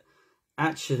fly that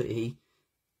actually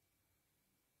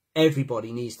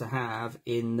everybody needs to have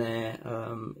in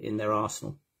their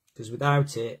arsenal, because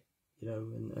without it, you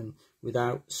know, and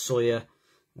without Sawyer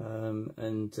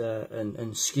and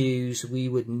skews, we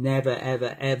would never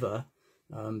ever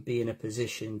be in a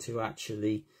position to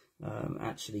actually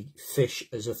fish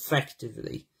as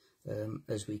effectively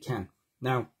as we can.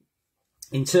 Now,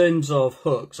 in terms of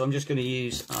hooks, I'm just going to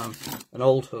use an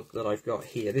old hook that I've got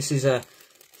here. This is an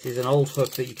old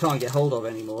hook that you can't get hold of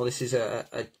anymore. This is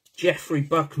a Geoffrey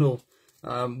Bucknell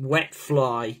wet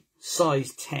fly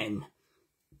size 10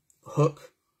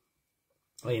 hook.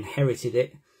 I inherited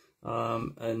it,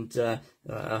 and a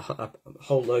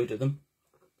whole load of them,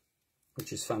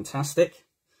 which is fantastic.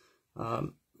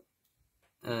 And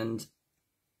I'm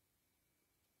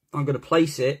going to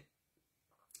place it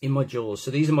in my jaws.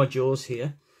 So these are my jaws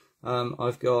here.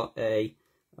 I've got a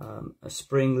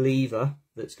spring lever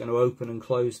that's going to open and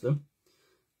close them,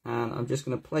 and I'm just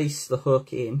going to place the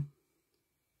hook in,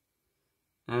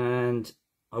 and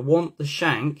I want the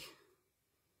shank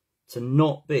to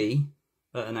not be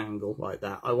at an angle like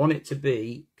that. I want it to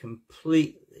be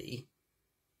completely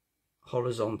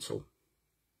horizontal.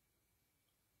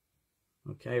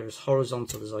 Okay, or as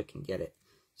horizontal as I can get it.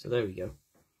 So there we go.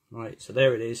 Right, so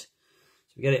there it is.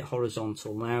 So we get it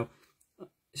horizontal. Now,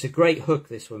 it's a great hook,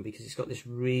 this one, because it's got this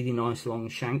really nice long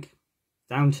shank,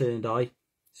 downturned eye,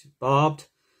 it's barbed.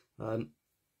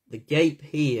 The gape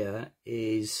here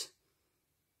is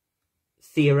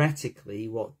theoretically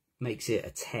what makes it a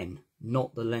 10,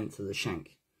 not the length of the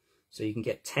shank. So you can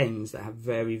get 10s that have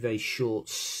very, very short,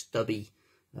 stubby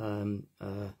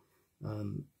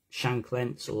shank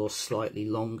lengths, or slightly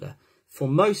longer. For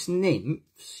most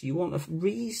nymphs, you want a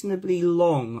reasonably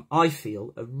long, I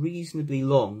feel, a reasonably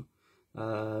long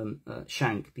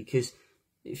shank, because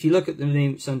if you look at the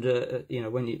nymphs under, you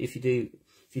know, if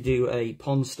you do a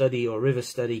pond study or river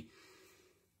study,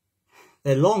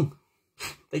 they're long.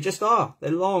 They just are.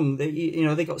 They're long. You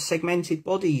know, they've got segmented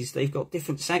bodies. They've got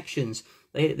different sections.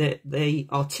 They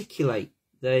articulate.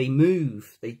 They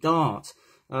move. They dart.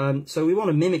 So we want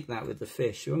to mimic that with the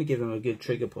fish. We want to give them a good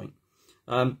trigger point.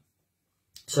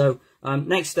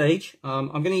 Next stage, I'm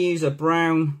going to use a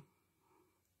brown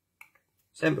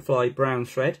Semperfli brown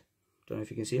thread. Don't know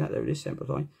if you can see that. There it is,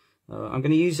 Semperfli. I'm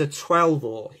going to use a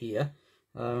 12-aught here.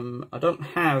 I don't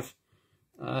have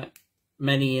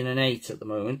many in an 8 at the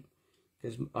moment,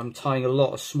 because I'm tying a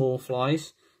lot of small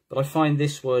flies, but I find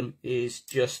this one is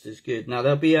just as good. Now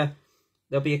there'll be a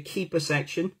keeper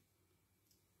section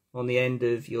on the end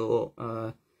of your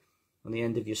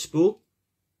spool.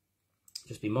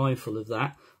 Just be mindful of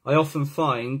that. I often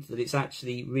find that it's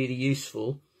actually really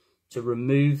useful to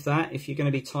remove that if you're going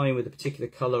to be tying with a particular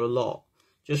colour a lot.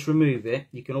 Just remove it.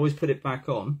 You can always put it back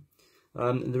on.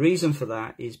 And the reason for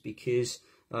that is because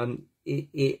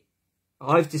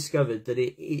I've discovered that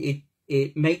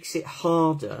it makes it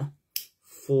harder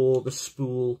for the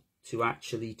spool to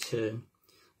actually turn,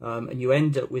 and you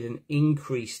end up with an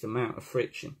increased amount of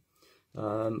friction,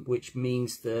 which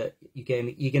means that you're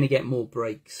going to get more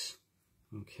breaks.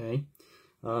 Okay,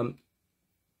 I'm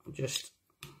just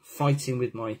fighting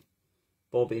with my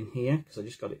bobbin here because I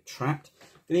just got it trapped.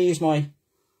 I'm going to use my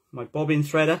bobbin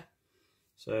threader,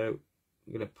 so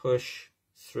I'm going to push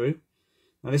through.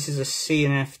 Now this is a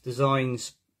C&F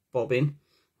Designs bobbin,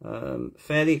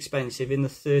 fairly expensive, in the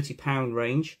 £30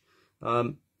 range,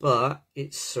 but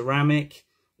it's ceramic.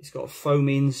 It's got a foam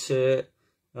insert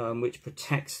which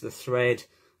protects the thread.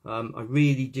 I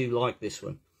really do like this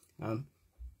one.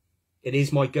 It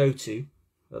is my go-to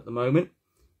at the moment.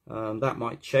 That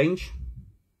might change.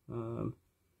 I'm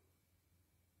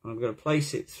going to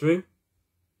place it through.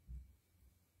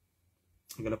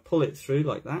 I'm going to pull it through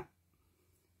like that.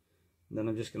 And then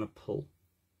I'm just going to pull,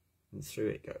 and through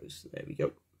it goes. There we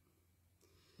go.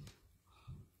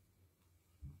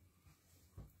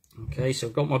 Okay, so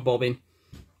I've got my bobbin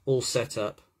all set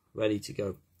up, ready to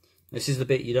go. This is the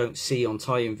bit you don't see on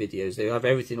tie-in videos. They have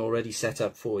everything already set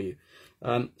up for you.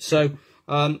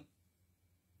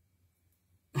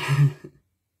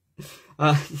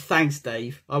 Thanks,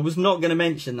 Dave. I was not going to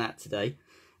mention that today.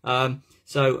 But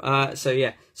for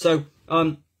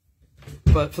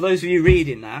those of you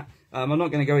reading that, I'm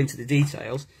not going to go into the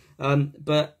details.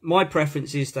 But my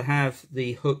preference is to have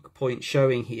the hook point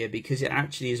showing here because it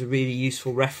actually is a really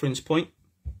useful reference point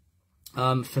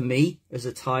for me as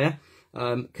a tyer.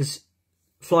 Because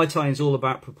fly tying is all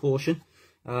about proportion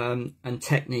and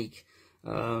technique.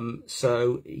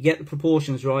 So you get the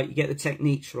proportions right, you get the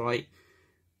techniques right,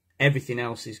 everything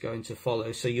else is going to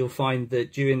follow. So you'll find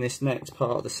that during this next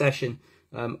part of the session,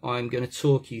 I'm going to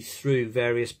talk you through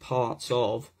various parts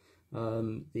of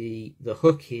the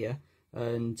hook here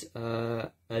and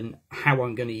how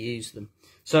I'm going to use them.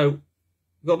 So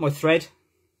I've got my thread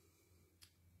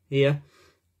here.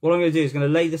 What I'm going to do is going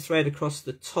to lay the thread across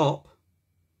the top.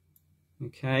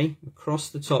 Okay, across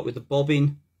the top with the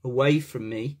bobbin away from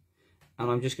me, and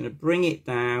I'm just going to bring it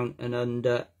down and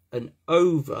under and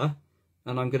over,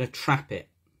 and I'm going to trap the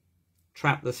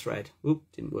thread. Oop,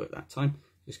 didn't work that time.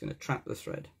 Just going to trap the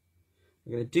thread.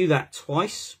 I'm going to do that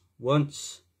twice,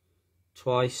 once,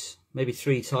 twice, maybe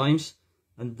 3 times,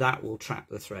 and that will trap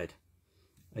the thread,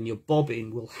 and your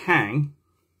bobbin will hang.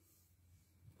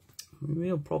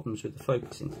 Real problems with the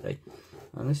focusing today.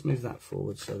 And let's move that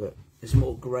forward so that there's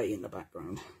more grey in the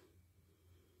background.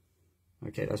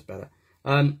 Okay, that's better.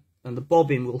 And the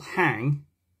bobbin will hang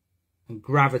and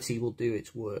gravity will do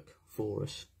its work for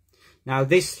us. Now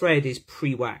this thread is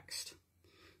pre-waxed.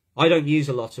 I don't use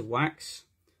a lot of wax,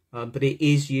 but it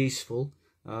is useful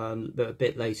a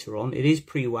bit later on. It is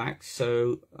pre-waxed,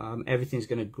 so everything's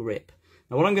going to grip.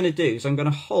 Now what I'm going to do is I'm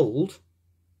going to hold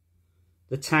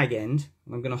the tag end,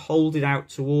 and I'm going to hold it out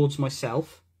towards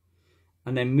myself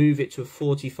and then move it to a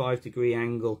 45-degree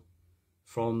angle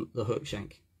from the hook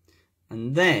shank.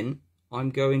 And then I'm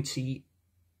going to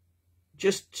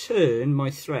just turn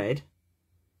my thread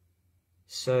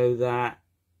so that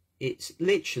it's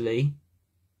literally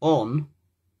on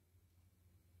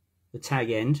the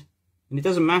tag end. And it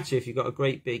doesn't matter if you've got a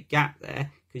great big gap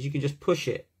there, because you can just push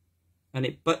it and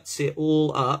it butts it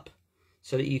all up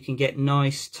so that you can get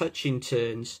nice touching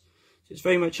turns. So it's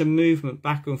very much a movement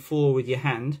back and forth with your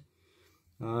hand.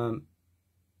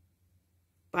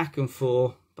 Back and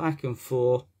forth,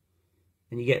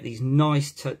 and you get these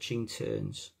nice touching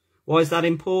turns. Why is that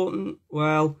important?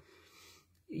 Well,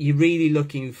 you're really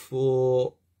looking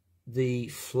for the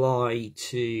fly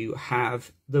to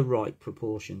have the right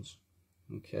proportions.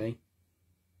 Okay.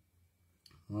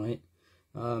 Right.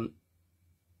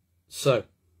 So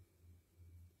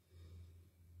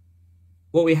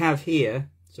what we have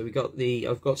here, so we got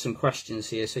I've got some questions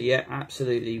here. So yeah,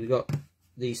 absolutely, we got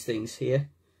these things here.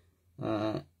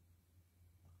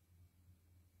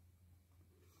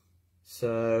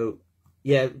 So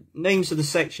yeah, names of the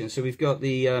sections. So we've got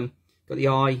the eye,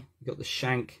 we've got the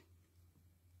shank,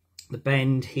 the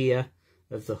bend here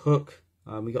of the hook.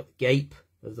 We got the gape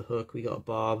of the hook. We got a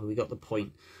barb. We got the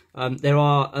point. There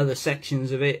are other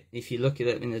sections of it if you look at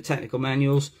it in the technical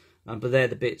manuals, but they're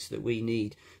the bits that we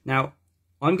need. Now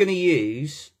I'm going to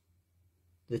use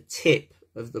the tip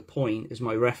of the point as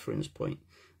my reference point,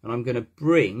 and I'm going to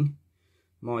bring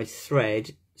my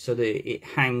thread so that it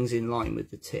hangs in line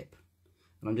with the tip.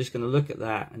 And I'm just going to look at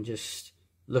that and just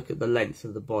look at the length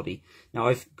of the body. Now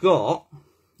I've got,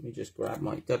 let me just grab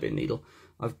my dubbing needle,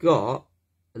 I've got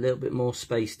a little bit more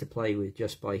space to play with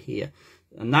just by here.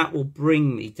 And that will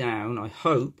bring me down, I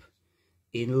hope,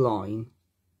 in line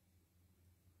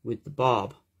with the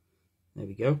barb. There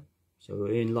we go. So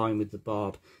we're in line with the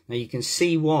barb. Now you can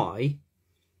see why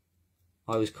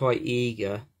I was quite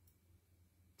eager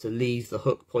to leave the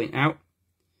hook point out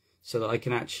so that I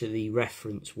can actually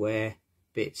reference where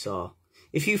bits are.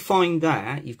 If you find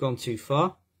that you've gone too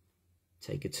far,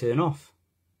 take a turn off.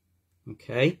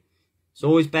 Okay, it's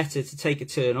always better to take a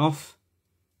turn off,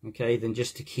 okay, than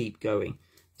just to keep going.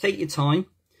 Take your time,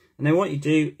 and then what you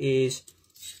do is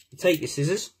you take your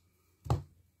scissors.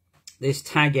 This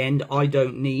tag end I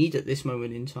don't need at this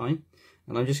moment in time,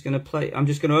 and I'm just going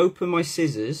to open my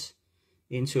scissors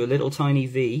into a little tiny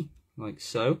V like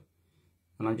so,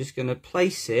 and I'm just going to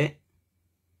place it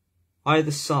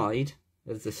either side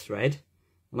of the thread,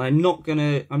 and I'm not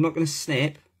going to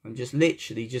snip. I'm just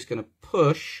literally just going to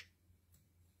push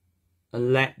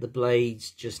and let the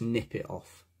blades just nip it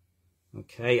off.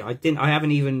 Okay, I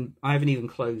haven't even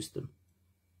closed them.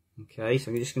 Okay,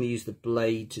 so I'm just going to use the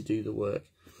blade to do the work.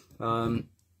 And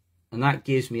that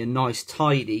gives me a nice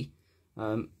tidy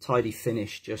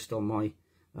finish just on my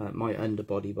my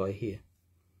underbody by here.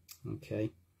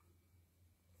 Okay,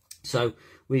 So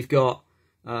we've got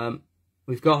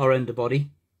our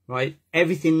underbody, right?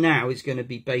 Everything now is going to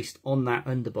be based on that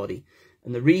underbody,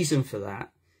 and the reason for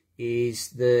that is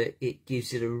that it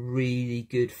gives it a really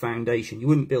good foundation. You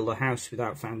wouldn't build a house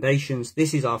without foundations.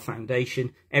 This is our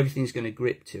foundation. Everything's going to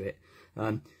grip to it.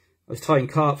 I was tying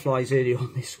carp flies earlier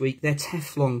on this week. They're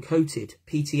Teflon coated,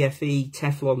 PTFE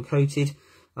Teflon coated,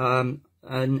 and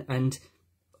I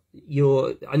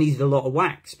needed a lot of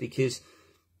wax, because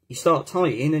you start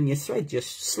tying and your thread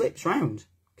just slips round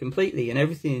completely and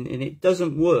everything, and it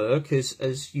doesn't work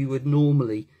as you would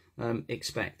normally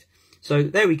expect. So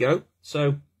there we go.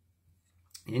 So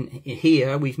in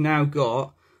here we've now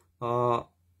got our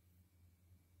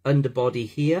underbody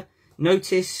here.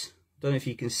 Notice, don't know if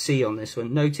you can see on this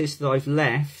one, notice that I've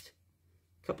left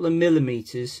a couple of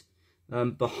millimeters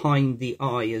behind the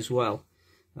eye as well,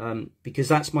 because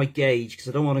that's my gauge,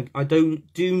 because I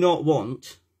do not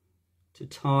want to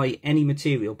tie any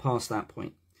material past that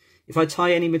point. If I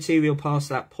tie any material past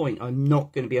that point, I'm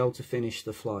not going to be able to finish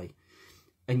the fly,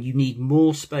 and you need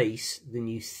more space than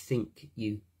you think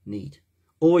you need.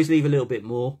 Always leave a little bit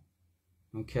more,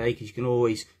 okay, because you can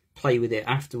always play with it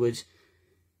afterwards.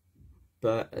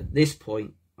 But at this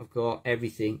point, I've got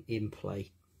everything in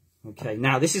play. Okay,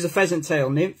 now this is a pheasant tail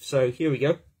nymph. So here we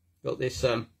go. Got this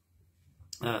a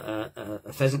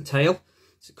pheasant tail.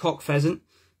 It's a cock pheasant.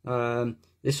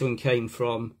 This one came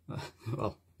from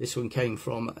this one came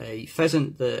from a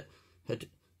pheasant that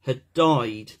had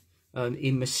died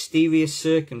in mysterious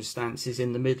circumstances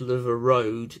in the middle of a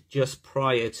road just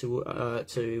prior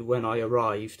to when I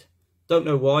arrived. Don't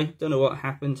know why. Don't know what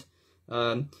happened.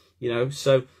 You know.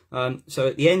 So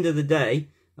at the end of the day,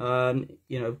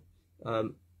 you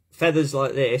know, feathers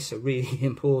like this are really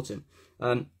important.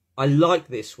 I like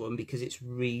this one because it's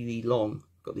really long.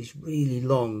 Got these really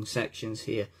long sections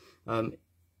here.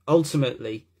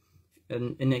 Ultimately,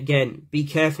 and again, be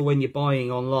careful when you're buying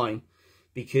online,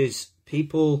 because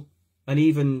people, and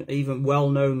even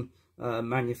well-known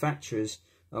manufacturers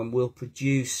will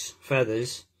produce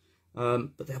feathers,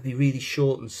 but they'll be really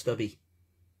short and stubby.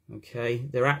 Okay,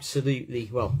 they're absolutely,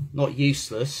 well, not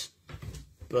useless,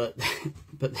 but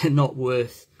they're not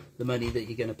worth the money that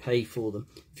you're going to pay for them.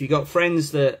 If you've got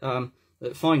friends that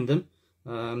find them,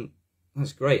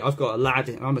 that's great. I've got a lad,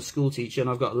 I'm a school teacher, and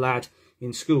I've got a lad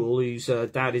in school whose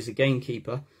dad is a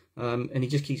gamekeeper, and he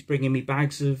just keeps bringing me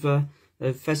bags of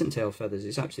pheasant tail feathers.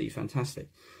 It's absolutely fantastic.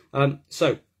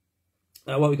 So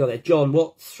what we got there, John,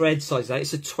 what thread size is that?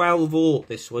 It's a 12/0,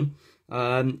 this one.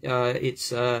 It's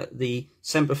the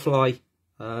Semperfli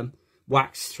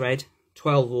wax thread,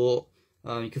 12/0.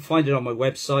 You can find it on my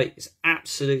website. It's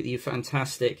absolutely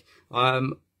fantastic.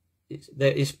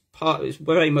 It's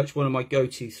very much one of my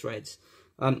go-to threads.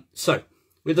 So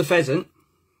with the pheasant,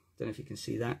 don't know if you can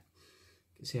see that.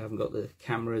 You can see I haven't got the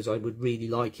camera as I would really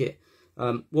like it.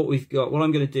 What we've got, what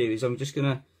I'm going to do is I'm just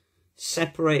going to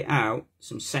separate out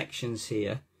some sections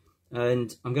here,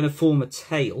 and I'm going to form a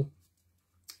tail.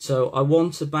 So I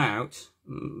want about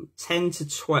 10 to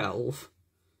 12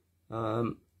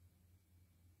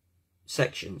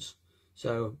 sections.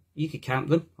 So you could count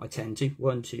them. I tend to.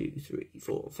 1, 2, 3,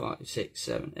 4, 5, 6,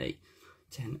 7, 8,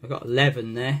 10. I got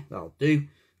 11 there. That'll do.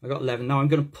 I got 11. Now I'm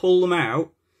going to pull them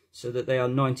out so that they are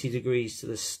 90 degrees to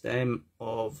the stem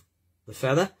of the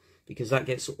feather, because that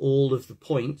gets all of the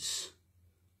points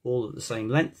all at the same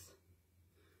length.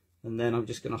 And then I'm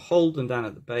just going to hold them down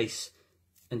at the base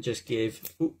and just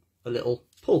give a little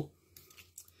pull.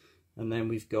 And then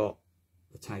we've got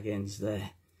the tag ends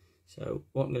there. So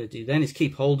what I'm going to do then is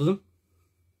keep hold of them.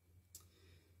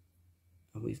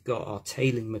 And we've got our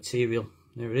tailing material.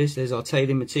 There it is. There's our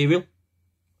tailing material.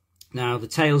 Now the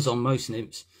tails on most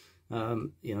nymphs,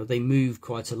 you know, they move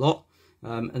quite a lot,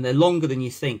 and they're longer than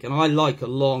you think. And I like a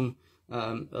long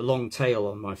tail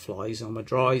on my flies, on my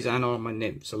dries and on my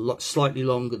nymphs, slightly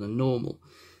longer than normal.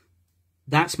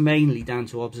 That's mainly down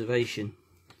to observation.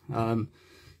 You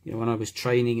know, when I was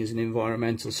training as an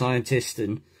environmental scientist,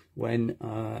 and when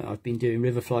I've been doing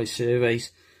river fly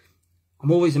surveys,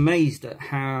 I'm always amazed at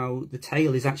how the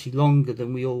tail is actually longer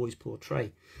than we always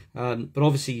portray. But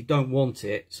obviously you don't want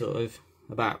it sort of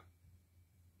about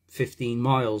 15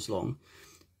 miles long.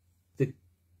 The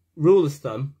rule of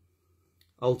thumb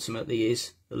ultimately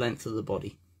is the length of the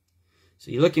body.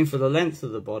 So you're looking for the length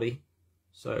of the body,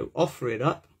 so offer it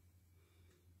up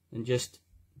and just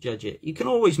judge it. You can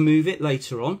always move it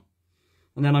later on,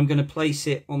 and then I'm going to place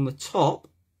it on the top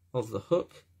of the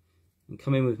hook and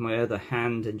come in with my other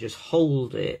hand and just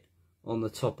hold it on the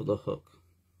top of the hook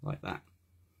like that.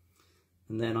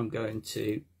 And then I'm going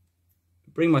to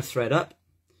bring my thread up,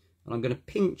 and I'm going to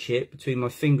pinch it between my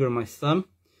finger and my thumb,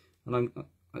 and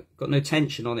I've got no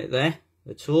tension on it there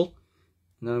at all.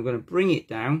 And then I'm going to bring it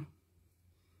down,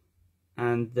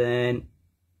 and then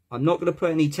I'm not going to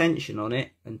put any tension on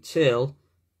it until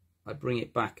I bring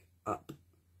it back up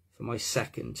for my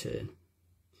second turn.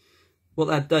 What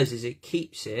that does is it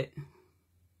keeps it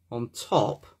on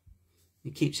top.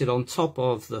 It keeps it on top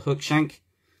of the hook shank,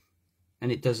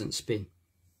 and it doesn't spin.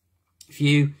 If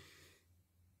you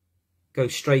go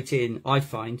straight in, I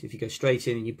find if you go straight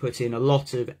in and you put in a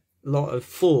lot of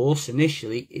force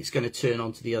initially, it's going to turn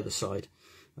onto the other side,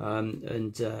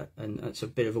 and that's a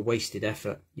bit of a wasted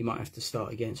effort. You might have to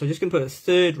start again. So I'm just going to put a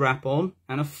third wrap on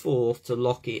and a fourth to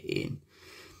lock it in.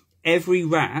 Every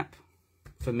wrap,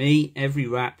 for me, every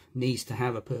wrap needs to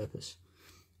have a purpose.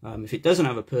 If it doesn't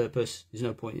have a purpose, there's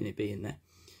no point in it being there.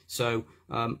 So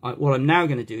what I'm now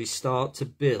going to do is start to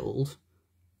build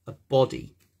a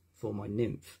body for my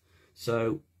nymph.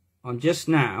 So I'm going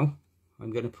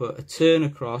to put a turn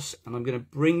across, and I'm going to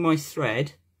bring my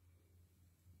thread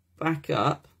back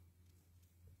up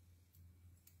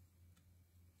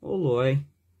all the way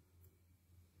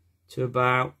to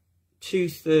about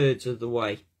 2/3 of the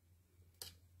way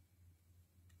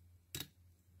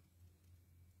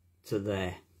to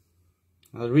there.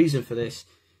 Now the reason for this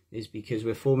is because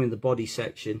we're forming the body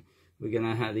section. We're going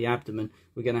to have the abdomen.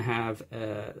 We're going to have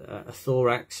a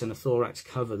thorax and a thorax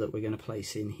cover that we're going to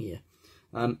place in here.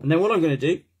 And then what I'm going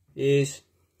to do is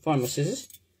find my scissors,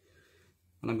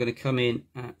 and I'm going to come in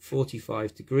at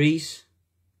 45 degrees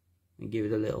and give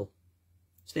it a little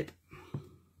snip.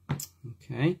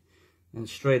 Okay, and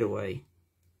straight away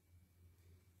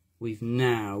we've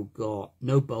now got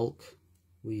no bulk.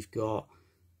 We've got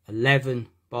 11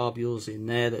 barbules in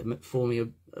there that form me a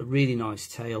really nice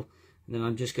tail. And then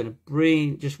I'm just going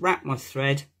to wrap my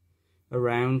thread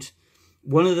around.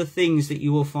 One of the things that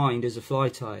you will find as a fly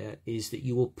tyer is that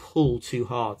you will pull too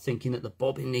hard, thinking that the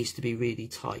bobbin needs to be really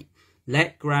tight.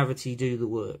 Let gravity do the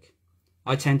work.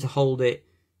 I tend to hold it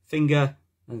finger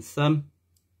and thumb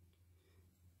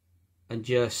and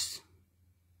just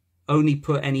only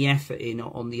put any effort in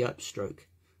on the upstroke.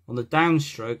 On the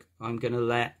downstroke, I'm going to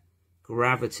let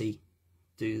gravity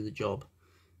do the job.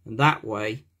 And that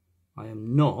way, I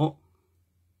am not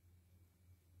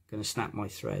going to snap my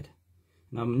thread.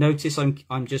 Now notice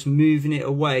I'm just moving it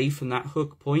away from that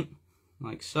hook point,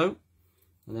 like so,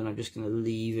 and then I'm just going to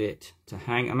leave it to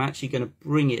hang. I'm actually going to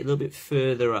bring it a little bit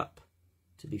further up,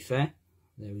 to be fair.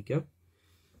 There we go.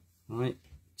 Right,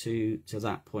 to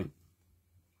that point.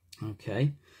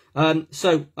 Okay,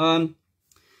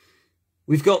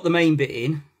 we've got the main bit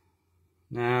in.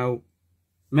 Now,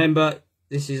 remember,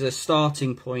 this is a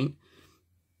starting point.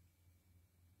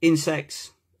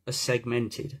 Insects are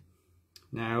segmented.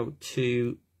 Now,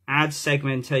 to add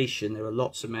segmentation, there are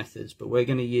lots of methods, but we're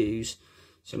going to use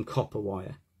some copper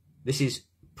wire. This is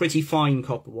pretty fine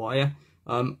copper wire.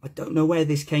 I don't know where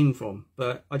this came from,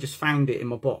 but I just found it in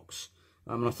my box.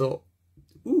 And I thought,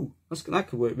 ooh, that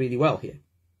could work really well here.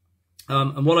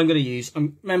 And what I'm going to use,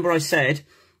 remember I said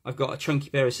I've got a chunky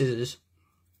pair of scissors.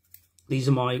 These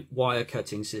are my wire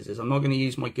cutting scissors. I'm not going to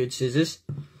use my good scissors,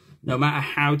 no matter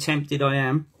how tempted I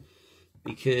am,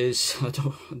 because I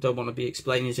don't want to be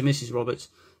explaining to Mrs. Roberts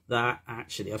that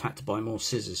actually I've had to buy more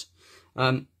scissors.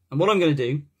 And what I'm going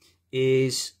to do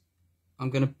is I'm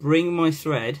going to bring my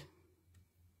thread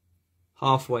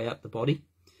halfway up the body,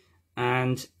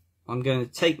 and I'm going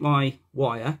to take my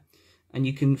wire, and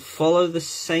you can follow the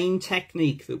same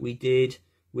technique that we did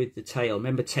with the tail.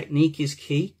 Remember, technique is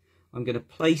key. I'm going to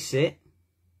place it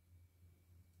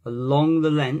along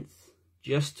the length,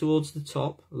 just towards the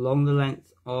top, along the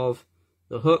length of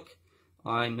the hook.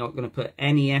 I'm not going to put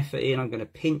any effort in. I'm going to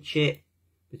pinch it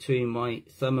between my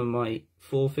thumb and my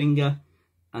forefinger,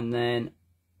 and then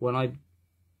when I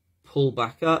pull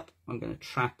back up, I'm going to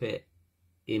trap it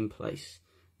in place,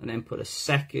 and then put a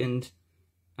second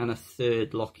and a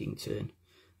third locking turn.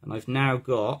 And I've now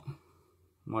got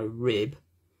my rib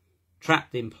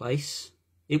trapped in place.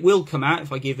 It will come out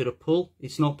if I give it a pull.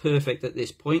 It's not perfect at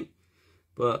this point,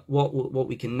 but what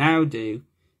we can now do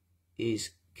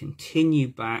is continue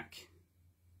back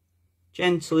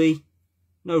gently,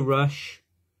 no rush.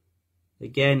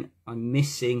 Again, I'm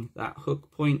missing that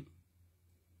hook point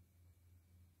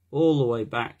all the way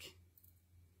back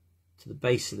to the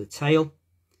base of the tail.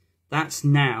 That's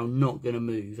now not going to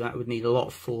move. That would need a lot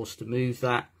of force to move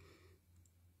that.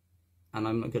 And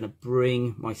I'm going to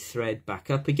bring my thread back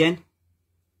up again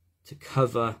to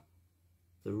cover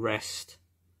the rest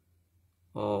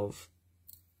of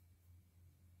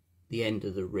the end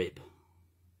of the rib.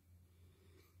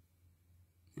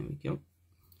 There we go.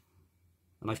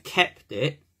 And I've kept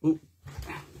it. Ooh,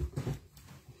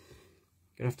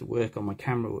 gonna have to work on my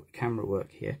camera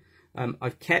work here.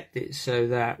 I've kept it so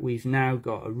that we've now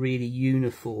got a really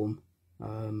uniform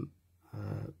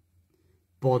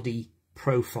body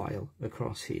profile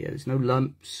across here. There's no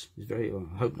lumps. Well,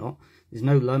 I hope not. There's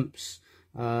no lumps,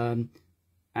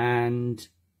 and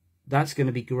that's going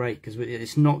to be great because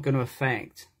it's not going to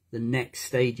affect the next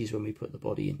stages when we put the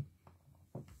body in.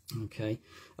 Okay,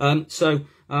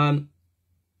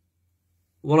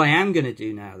 what I am going to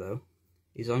do now, though,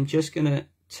 is I'm just going to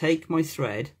take my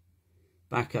thread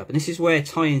back up, and this is where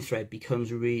tying thread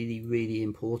becomes really, really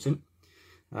important,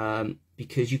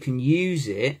 because you can use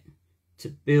it to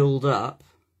build up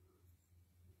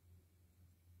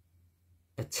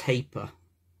a taper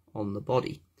on the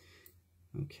body.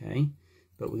 Okay,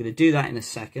 but we're going to do that in a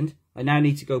second. I now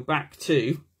need to go back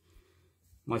to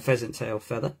my pheasant tail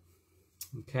feather.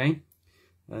 Okay,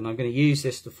 and I'm going to use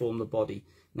this to form the body.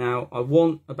 Now I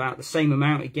want about the same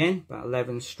amount again, about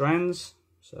 11 strands,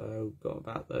 so got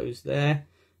about those there,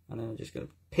 and then I'm just going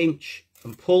to pinch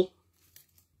and pull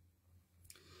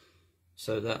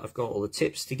so that I've got all the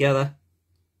tips together.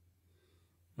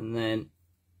 And then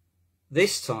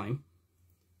this time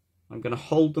I'm going to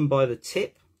hold them by the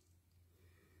tip,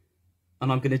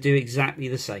 and I'm going to do exactly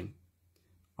the same.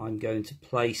 I'm going to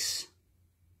place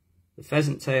the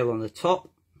pheasant tail on the top.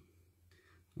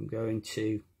 I'm going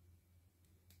to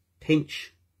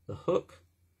pinch the hook.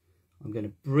 I'm going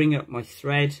to bring up my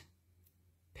thread,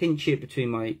 pinch it between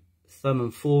my thumb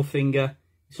and forefinger.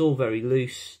 It's all very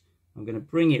loose. I'm going to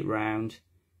bring it round,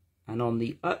 and on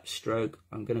the upstroke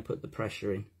I'm going to put the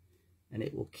pressure in, and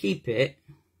it will keep it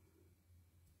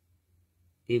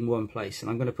in one place. And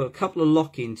I'm going to put a couple of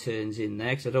lock-in turns in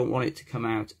there because I don't want it to come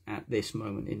out at this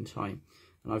moment in time.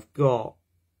 And I've got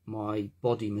my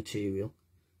body material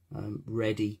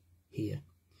ready here.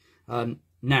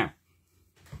 Now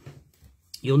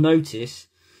you'll notice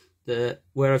that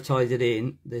where I've tied it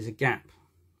in, there's a gap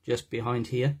just behind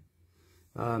here.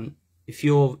 If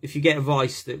you get a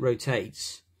vise that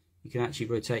rotates, you can actually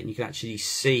rotate, and you can actually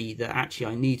see that actually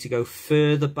I need to go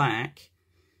further back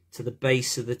to the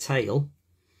base of the tail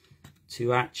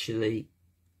to actually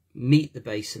meet the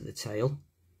base of the tail.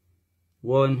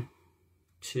 1,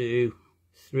 2,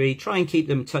 3. Try and keep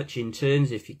them touching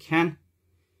turns if you can.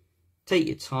 Take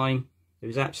your time. There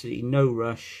is absolutely no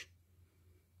rush.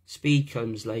 Speed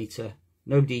comes later.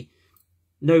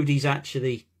 Nobody's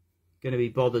actually going to be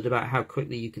bothered about how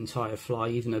quickly you can tie a fly,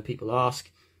 even though people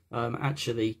ask.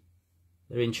 Actually,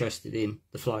 they're interested in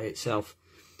the fly itself.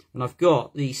 And I've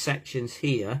got these sections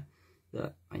here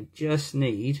that I just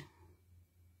need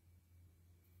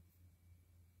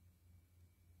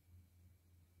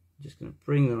just going to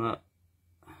bring them up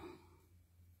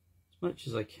as much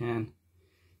as I can.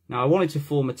 Now I wanted to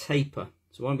form a taper,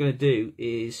 so what I'm going to do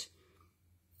is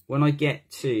when I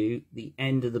get to the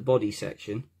end of the body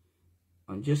section,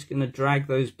 I'm just going to drag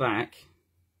those back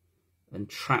and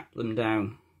trap them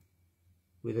down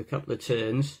with a couple of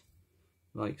turns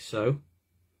like so,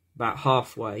 about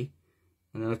halfway.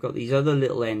 And then I've got these other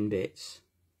little end bits,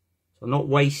 so I'm not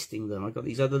wasting them. I've got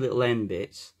these other little end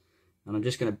bits, and I'm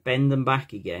just going to bend them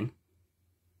back again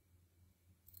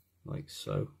like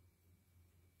so.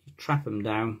 Just trap them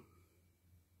down,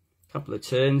 a couple of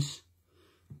turns,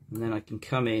 and then I can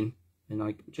come in and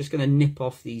I'm just going to nip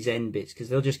off these end bits because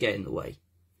they'll just get in the way.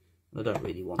 I don't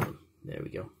really want them. There we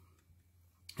go.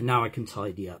 And now I can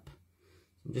tidy up.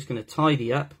 I'm just going to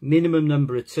tidy up, minimum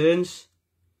number of turns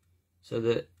so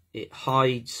that it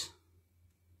hides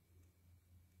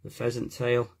the pheasant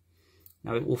tail.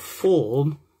 Now it will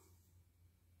form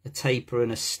a taper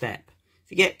and a step.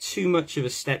 If you get too much of a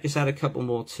step, just add a couple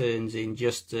more turns in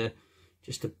just to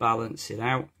balance it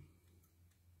out.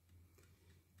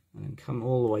 And then come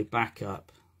all the way back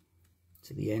up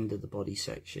to the end of the body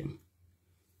section,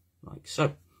 like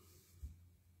so.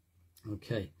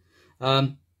 Okay.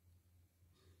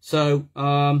 So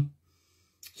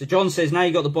John says, now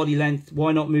you've got the body length,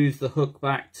 why not move the hook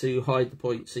back to hide the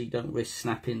point so you don't risk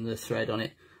snapping the thread on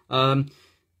it?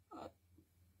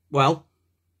 Well,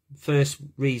 first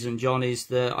reason, John, is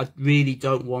that I really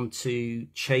don't want to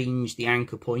change the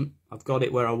anchor point. I've got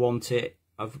it where I want it.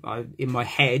 In my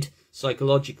head,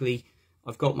 psychologically,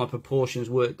 I've got my proportions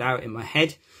worked out in my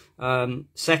head.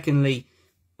 Secondly,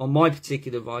 on my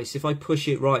particular vise, if I push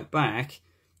it right back,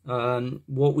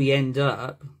 what we end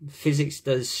up, physics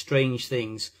does strange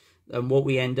things, and what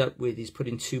we end up with is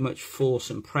putting too much force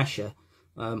and pressure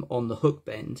on the hook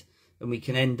bend, and we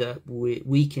can end up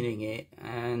weakening it,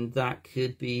 and that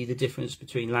could be the difference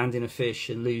between landing a fish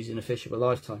and losing a fish of a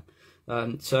lifetime.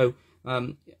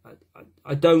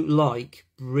 I don't like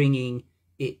bringing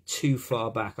it too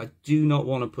far back. I do not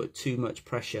want to put too much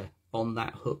pressure on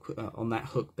that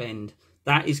hook bend.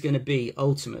 That is going to be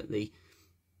ultimately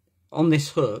on this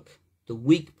hook. The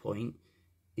weak point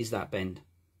is that bend.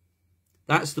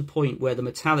 That's the point where the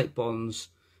metallic bonds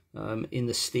in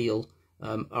the steel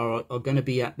are going to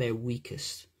be at their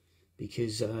weakest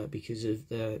because of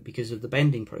the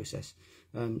bending process.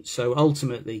 So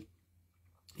ultimately,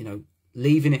 you know,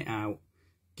 leaving it out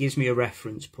gives me a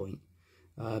reference point,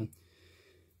 and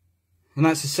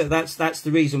that's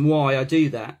the reason why I do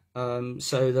that.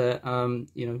 So that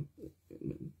you know,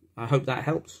 I hope that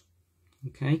helps.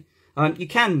 Okay, you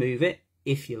can move it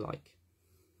if you like.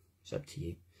 It's up to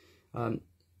you.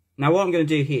 Now what I'm going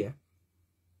to do here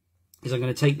is I'm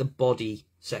going to take the body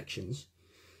sections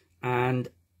and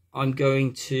I'm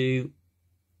going to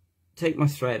take my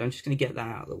thread. I'm just going to get that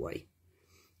out of the way.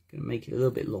 I'm going to make it a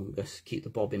little bit longer to keep the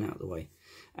bobbin out of the way.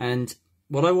 And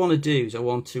what I want to do is I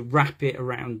want to wrap it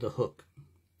around the hook,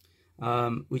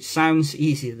 which sounds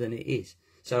easier than it is.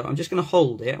 So I'm just going to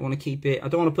hold it. I want to keep it. I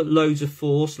don't want to put loads of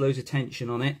force, loads of tension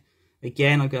on it.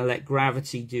 Again, I'm going to let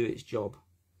gravity do its job.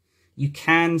 You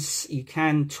can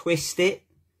twist it,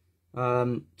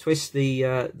 twist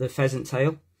the pheasant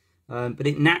tail, but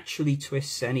it naturally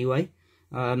twists anyway.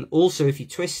 Also, if you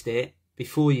twist it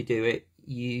before you do it,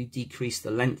 you decrease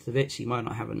the length of it, so you might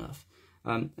not have enough.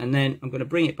 And then I'm going to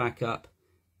bring it back up,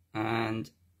 and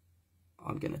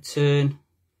I'm going to turn,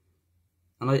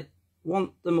 and I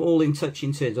want them all in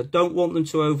touching turns. I don't want them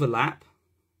to overlap,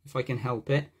 if I can help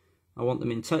it. I want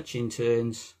them in touching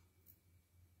turns.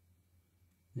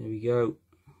 There we go.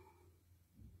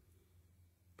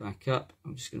 Back up.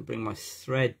 I'm just going to bring my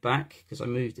thread back because I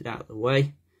moved it out of the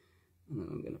way. And then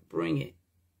I'm going to bring it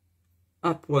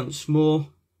up once more.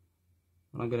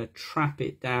 And I'm going to trap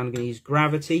it down. I'm going to use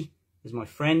gravity as my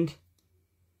friend.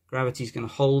 Gravity's going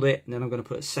to hold it. And then I'm going to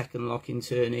put a second locking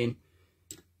turn in.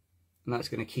 And that's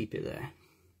going to keep it there.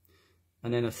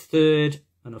 And then a third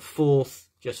and a fourth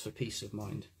just for peace of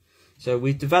mind. So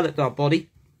we've developed our body.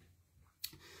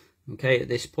 Okay, at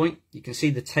this point, you can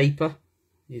see the taper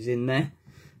is in there.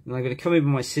 And I'm going to come in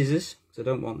with my scissors, because I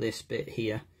don't want this bit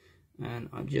here. And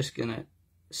I'm just going to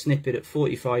snip it at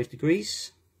 45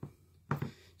 degrees.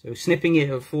 So snipping it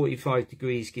at 45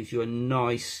 degrees gives you a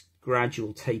nice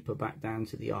gradual taper back down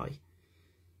to the eye,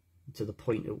 to the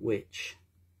point at which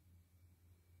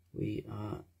we're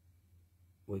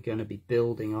going to be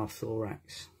building our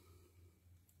thorax.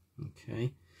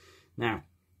 Okay, now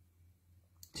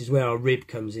this is where our rib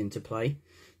comes into play.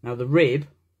 Now the rib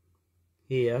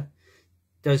here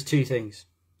does two things.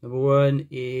 Number one,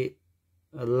 it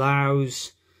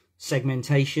allows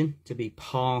segmentation to be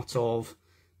part of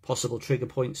possible trigger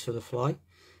points for the fly,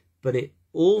 but it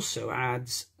also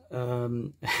adds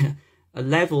a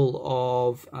level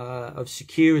of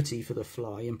security for the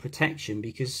fly and protection,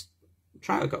 because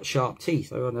trout have got sharp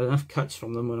teeth. I've had enough cuts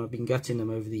from them when I've been gutting them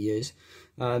over the years.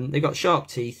 They've got sharp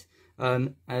teeth,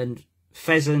 and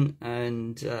pheasant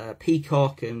and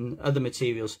peacock and other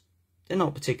materials, they're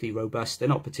not particularly robust, they're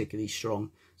not particularly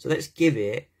strong. So let's give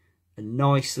it a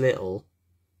nice little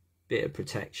bit of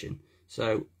protection.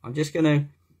 So I'm just going to,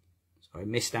 sorry, I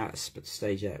missed out a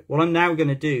stage there. What I'm now going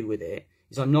to do with it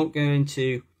is I'm not going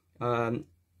to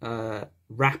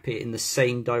wrap it in the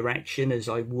same direction as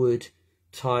I would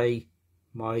tie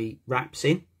my wraps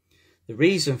in. The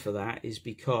reason for that is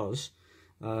because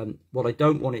what I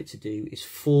don't want it to do is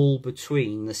fall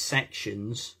between the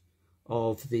sections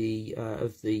of the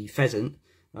pheasant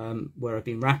where I've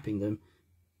been wrapping them,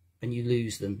 and you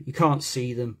lose them. You can't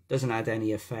see them. Doesn't add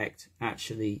any effect.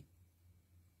 Actually,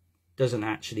 doesn't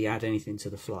actually add anything to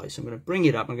the fly. So I'm going to bring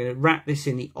it up. I'm going to wrap this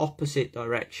in the opposite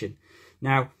direction.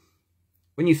 Now,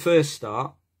 when you first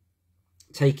start,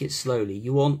 take it slowly.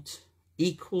 You want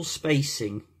equal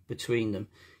spacing between them.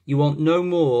 You want no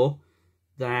more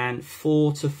than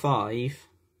 4 to 5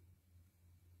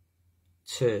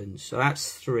 turns. So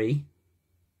that's 3.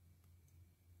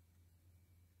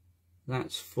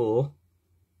 That's 4.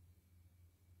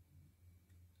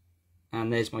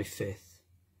 And there's my 5th.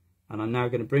 And I'm now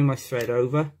going to bring my thread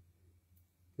over,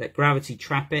 let gravity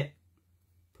trap it,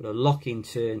 put a locking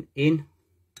turn in,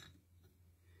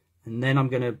 and then I'm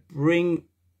going to bring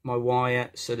my wire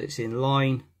so that it's in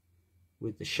line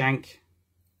with the shank,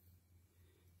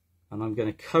 and I'm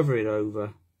going to cover it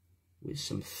over with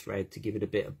some thread to give it a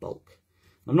bit of bulk.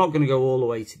 I'm not going to go all the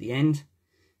way to the end,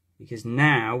 because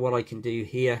now what I can do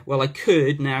here, well, I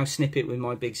could now snip it with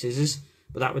my big scissors,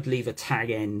 but that would leave a tag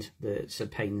end that's a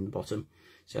pain in the bottom.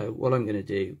 So what I'm going to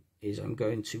do is I'm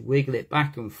going to wiggle it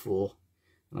back and forth,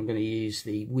 and I'm going to use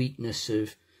the weakness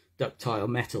of ductile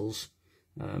metals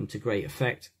to great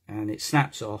effect, and it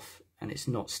snaps off and it's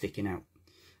not sticking out.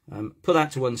 Put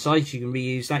that to one side so you can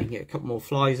reuse that. You can get a couple more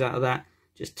flies out of that.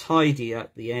 Just tidy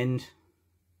up the end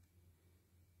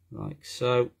like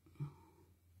so,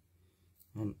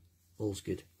 and all's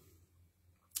good.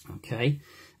 Okay,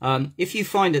 if you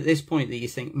find at this point that you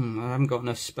think I haven't got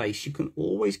enough space, you can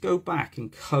always go back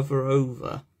and cover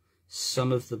over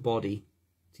some of the body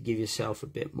to give yourself a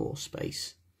bit more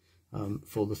space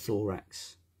for the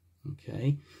thorax.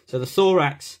 Okay, so the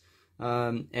thorax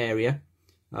area,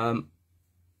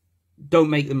 don't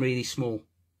make them really small.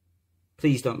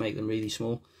 Please don't make them really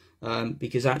small,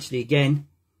 because actually, again,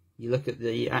 you look at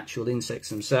the actual insects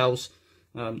themselves,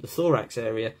 the thorax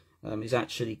area is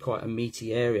actually quite a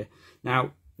meaty area.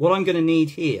 Now, what I'm going to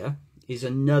need here is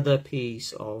another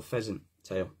piece of pheasant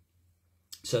tail.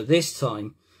 So this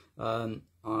time, I'm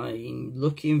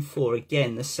looking for,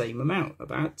 again, the same amount,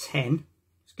 about 10.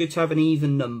 It's good to have an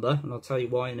even number, and I'll tell you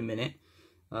why in a minute,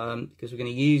 because we're going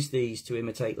to use these to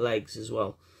imitate legs as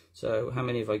well. So how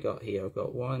many have I got here? I've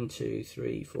got 1, 2,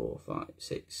 3, 4, 5,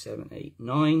 6, 7, 8,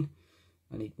 9.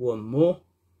 I need one more.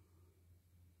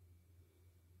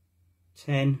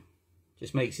 10.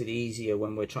 Just makes it easier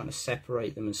when we're trying to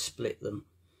separate them and split them,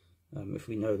 if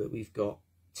we know that we've got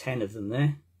 10 of them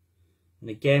there. And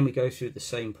again, we go through the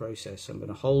same process. I'm going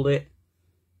to hold it,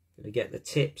 going to get the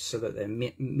tips so that they're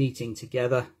meeting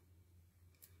together,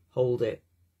 hold it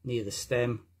near the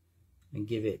stem and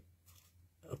give it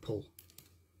a pull.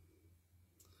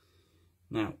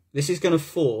 Now, this is going to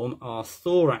form our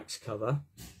thorax cover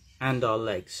and our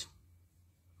legs.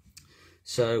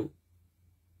 So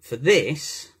for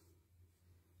this,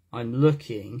 I'm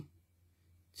looking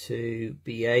to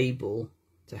be able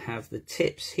to have the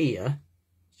tips here.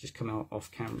 It's just come out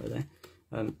off camera there.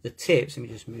 The tips, let me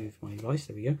just move my device,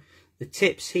 there we go. The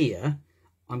tips here,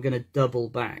 I'm going to double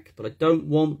back, but I don't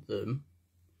want them,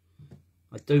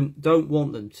 don't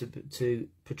want them to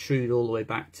protrude all the way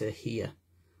back to here.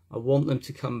 I want them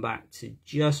to come back to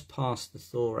just past the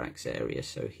thorax area,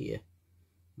 so here.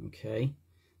 Okay,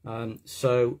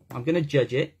 so I'm going to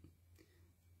judge it,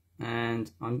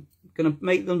 and I'm going to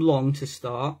make them long to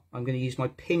start. I'm going to use my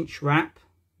pinch wrap,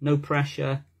 no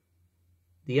pressure,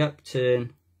 the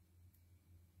upturn,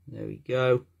 there we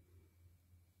go,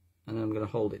 and then I'm going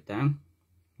to hold it down.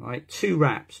 Right, 2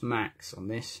 wraps max on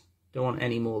this, don't want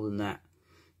any more than that.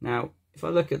 Now, if I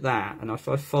look at that, and if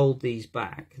I fold these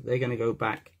back, they're going to go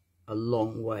back a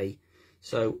long way.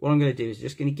 So what I'm going to do is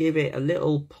just going to give it a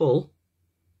little pull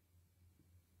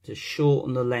to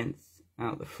shorten the length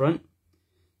out the front,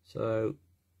 so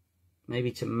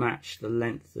maybe to match the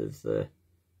length of the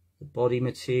body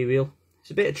material.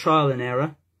 It's a bit of trial and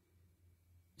error.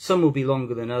 Some will be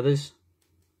longer than others.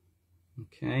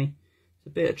 Okay, it's a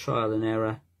bit of trial and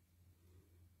error.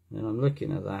 And I'm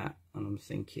looking at that and I'm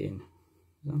thinking,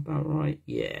 is that about right?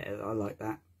 Yeah, I like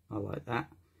that. I like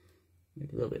that.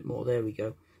 Maybe a little bit more. There we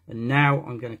go. And now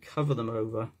I'm going to cover them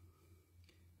over,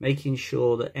 making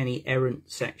sure that any errant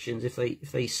sections, if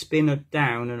they spin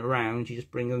down and around, you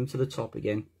just bring them to the top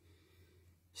again.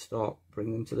 Stop,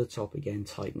 bring them to the top again,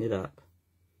 tighten it up.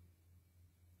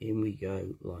 In we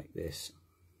go like this.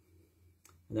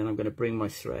 And then I'm going to bring my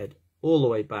thread all the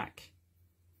way back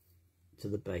to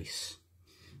the base.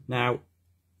 Now,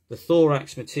 the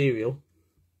thorax material,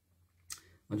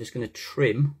 I'm just going to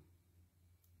trim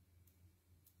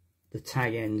the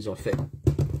tag ends off it.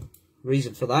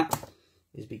 Reason for that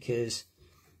is because,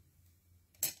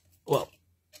 well,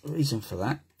 the reason for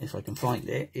that, if I can find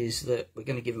it, is that we're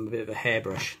going to give them a bit of a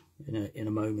hairbrush in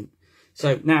a moment.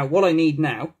 So now what I need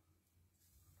now,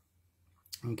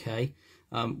 okay,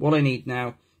 what I need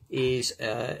now is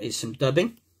some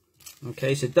dubbing.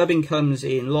 Okay, so dubbing comes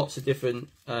in lots of different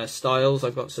styles.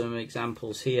 I've got some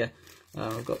examples here.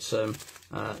 I've got some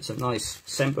nice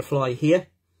Semperfli here,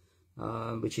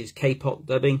 which is Kapok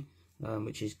dubbing,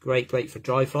 which is great for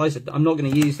dry flies. I'm not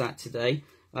going to use that today.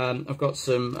 I've got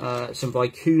some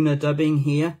Vicuna dubbing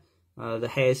here, the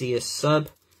Hare's Ear Sub,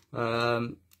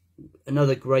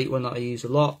 another great one that I use a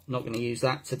lot. Not going to use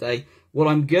that today. What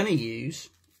I'm going to use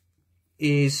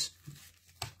is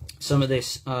some of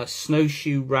this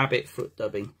Snowshoe Rabbit foot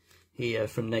dubbing here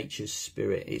from Nature's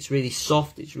Spirit. It's really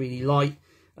soft, it's really light,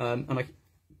 and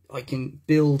I can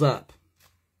build up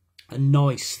a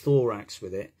nice thorax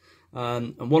with it.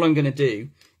 And what I'm going to do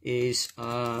is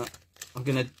I'm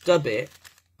going to dub it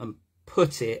and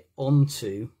put it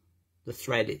onto the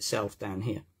thread itself down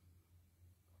here.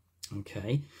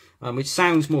 Okay, which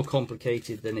sounds more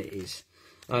complicated than it is.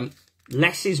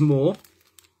 Less is more.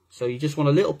 So you just want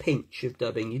a little pinch of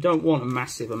dubbing. You don't want a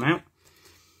massive amount.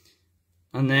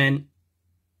 And then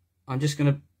I'm just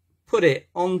going to put it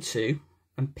onto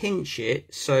and pinch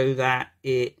it so that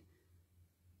it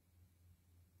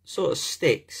sort of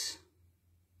sticks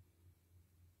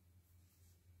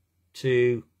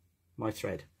to my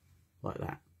thread like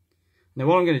that. Now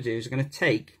what I'm going to do is I'm going to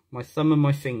take my thumb and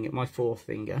my finger, my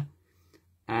forefinger,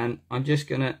 and I'm just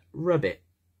going to rub it.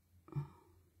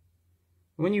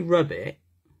 When you rub it, it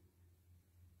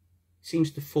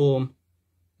seems to form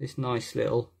this nice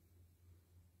little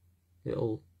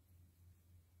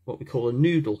what we call a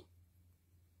noodle,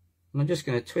 and I'm just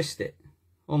going to twist it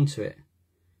onto it.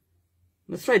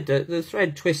 And the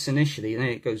thread twists initially and then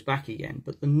it goes back again,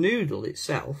 but the noodle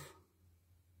itself,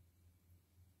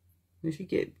 if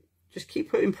you just keep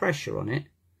putting pressure on it,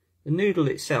 the noodle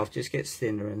itself just gets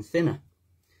thinner and thinner.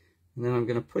 And then I'm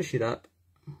going to push it up.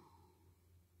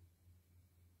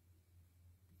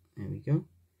 There we go.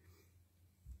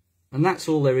 And that's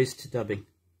all there is to dubbing.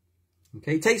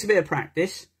 Okay, it takes a bit of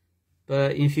practice,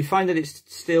 but if you find that it's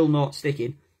still not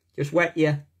sticking, just wet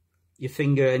your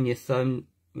finger and your thumb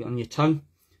on your tongue,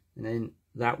 and then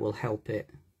that will help it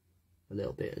a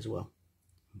little bit as well.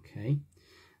 Okay,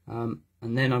 and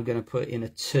then I'm going to put in a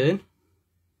turn,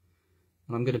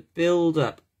 and I'm going to build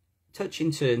up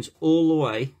touching turns all the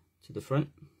way to the front,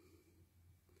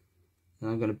 and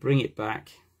I'm going to bring it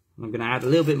back, and I'm going to add a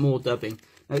little bit more dubbing.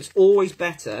 Now it's always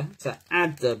better to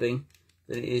add dubbing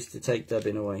than it is to take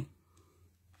dubbing away.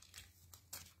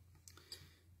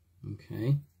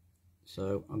 Okay,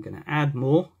 so I'm going to add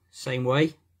more, same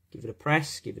way, give it a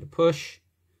press, give it a push,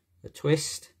 a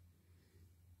twist,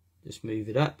 just move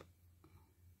it up,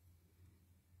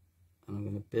 and I'm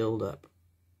going to build up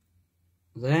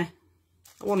there.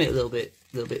 I want it a little bit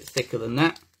thicker than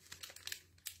that.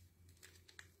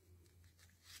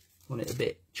 I want it a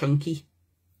bit chunky.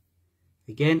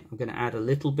 Again, I'm going to add a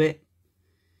little bit.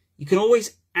 You can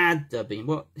always add dubbing.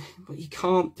 What you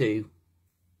can't do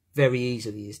very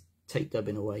easily is take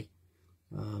dubbing away.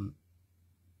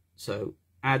 So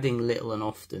adding little and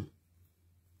often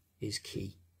is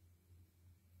key.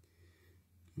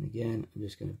 And again, I'm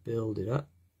just going to build it up.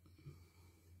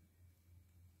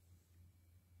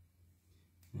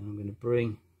 And I'm going to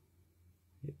bring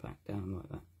it back down like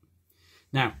that.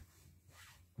 Now,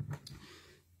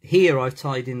 here I've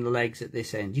tied in the legs at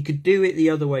this end. You could do it the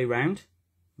other way round,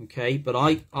 okay, but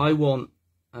I want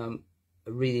a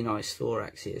really nice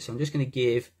thorax here, so I'm just going to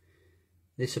give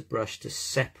this a brush to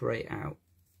separate out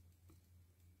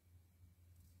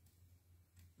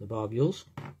the barbules,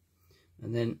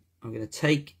 and then I'm going to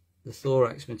take the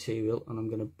thorax material and I'm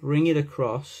going to bring it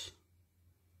across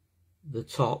the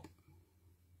top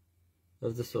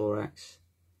of the thorax,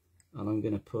 and I'm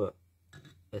going to put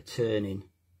a turn in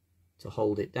to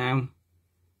hold it down,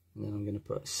 and then I'm going to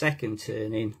put a second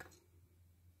turn in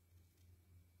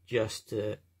just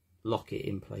to lock it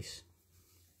in place.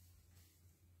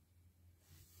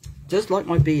 Just like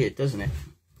my beard, doesn't it?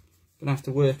 Gonna have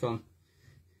to work on,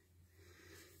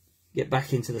 get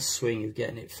back into the swing of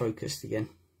getting it focused again.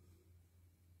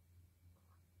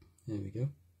 There we go.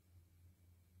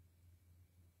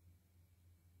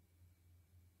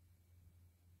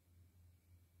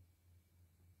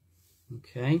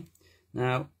 Okay,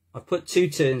 now I've put 2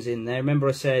 turns in there. Remember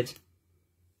I said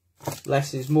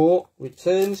less is more with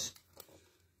turns,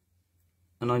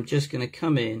 and I'm just going to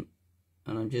come in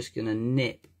and I'm just going to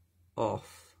nip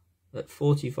off at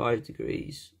 45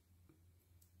 degrees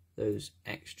those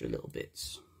extra little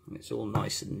bits, and it's all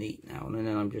nice and neat now. And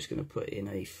then I'm just going to put in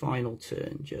a final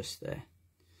turn just there.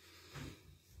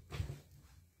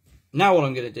 Now what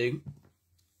I'm going to do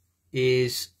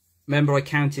is, remember I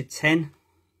counted 10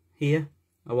 here.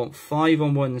 I want 5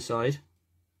 on one side,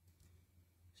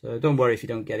 so don't worry if you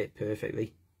don't get it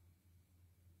perfectly.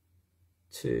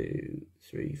 2,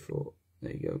 3, 4,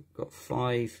 there you go, got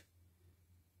 5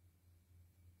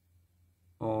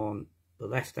 on the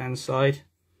left hand side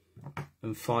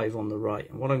and 5 on the right.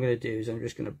 And what I'm going to do is I'm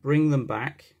just going to bring them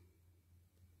back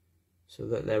so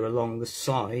that they're along the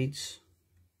sides.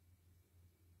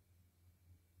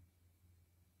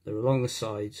 They're along the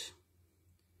sides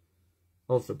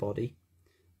of the body,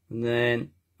 and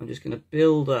then I'm just going to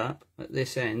build up at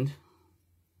this end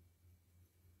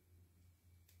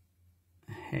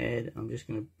ahead. I'm just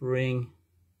going to bring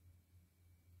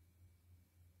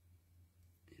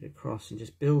it across and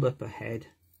just build up ahead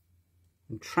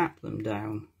and trap them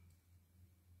down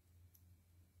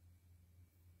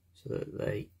so that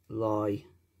they lie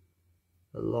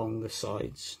along the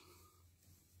sides.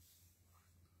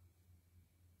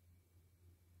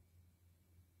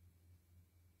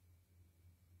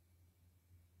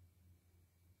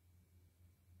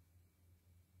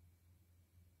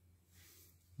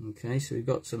 Okay, so we've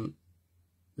got some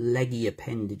leggy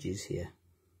appendages here.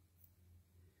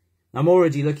 I'm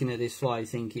already looking at this fly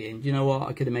thinking, you know what,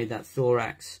 I could have made that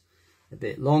thorax a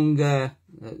bit longer,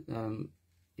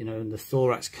 you know, and the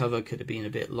thorax cover could have been a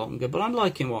bit longer, but I'm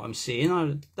liking what I'm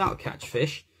seeing. That'll catch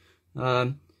fish.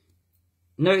 Notice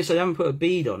I haven't put a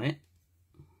bead on it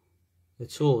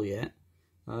at all yet,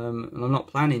 and I'm not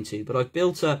planning to, but I've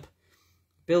built up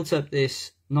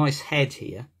this nice head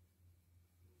here,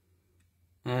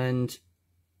 and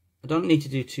I don't need to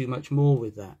do too much more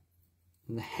with that,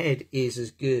 and the head is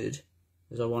as good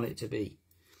as I want it to be.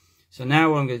 So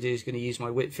now what I'm going to do is going to use my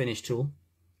whip finish tool.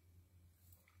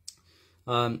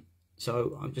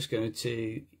 So I'm just going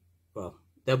to, well,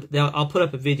 I'll put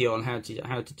up a video on how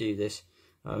to do this.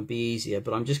 It'll be easier,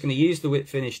 but I'm just going to use the whip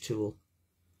finish tool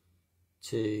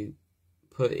to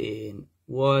put in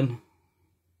 1,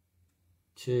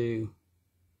 2,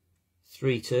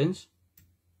 3 turns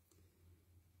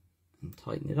and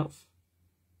tighten it off.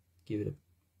 Give it a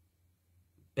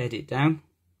bed it down,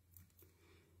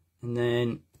 and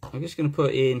then I'm just going to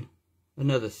put in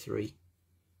another 3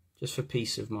 just for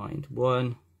peace of mind.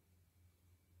 1,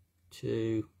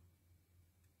 2,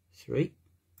 3,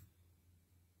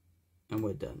 and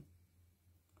we're done.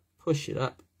 Push it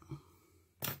up,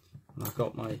 and I've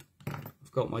got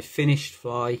my finished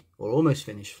fly, or almost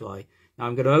finished fly. Now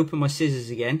I'm going to open my scissors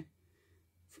again,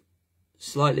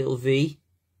 slight little V.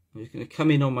 I'm just going to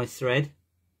come in on my thread,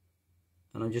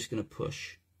 and I'm just going to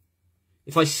push.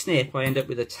 If I snip, I end up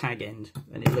with a tag end,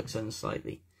 and it looks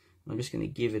unsightly. I'm just going to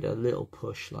give it a little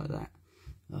push like that,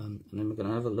 and then we're going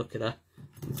to have a look at her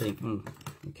and think,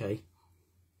 okay,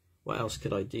 what else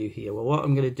could I do here? Well, what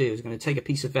I'm going to do is I'm going to take a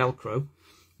piece of Velcro.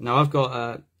 Now I've got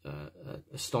a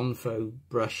Stonfo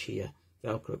brush here,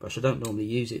 Velcro brush. I don't normally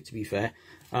use it, to be fair.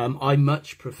 I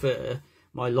much prefer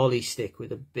my lolly stick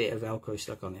with a bit of Velcro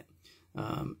stuck on it,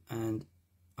 and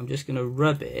I'm just going to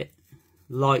rub it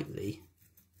lightly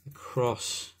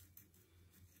across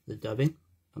the dubbing,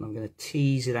 and I'm going to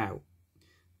tease it out,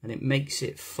 and it makes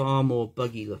it far more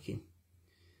buggy looking.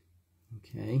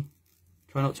 Okay,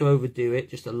 try not to overdo it,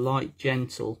 just a light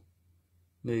gentle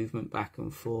movement back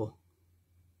and forth,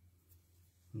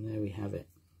 and there we have it.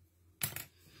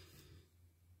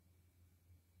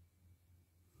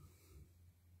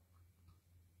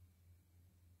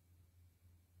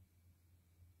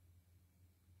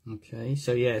 Okay,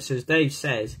 so yeah, so as Dave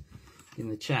says in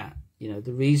the chat, you know,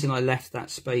 the reason I left that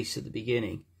space at the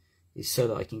beginning is so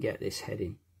that I can get this head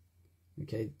in,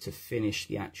 okay, to finish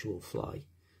the actual fly.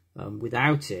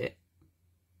 Without it,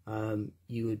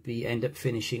 you would end up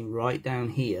finishing right down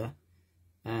here,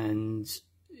 and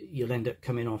you'll end up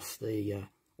coming off the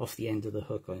end of the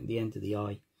hook, or the end of the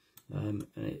eye, and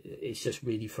it's just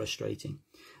really frustrating.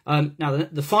 Now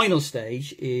the final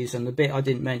stage is, and the bit I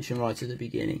didn't mention right at the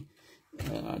beginning,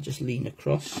 I'll just lean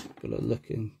across, gotta look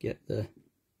and get the,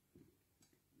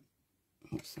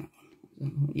 what's that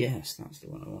one? Yes, that's the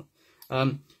one I want.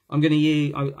 I'm going to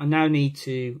use, I now need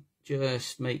to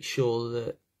just make sure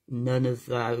that none of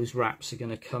those wraps are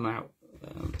going to come out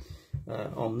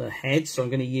on the head. So I'm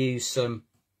going to use some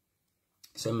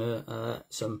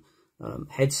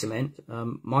head cement.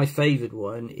 My favoured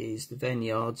one is the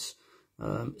Vineyards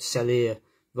Cellier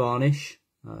varnish.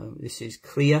 This is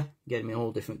clear, get them in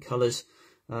all different colours,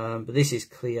 but this is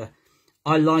clear.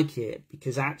 I like it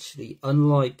because actually,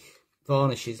 unlike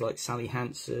varnishes like Sally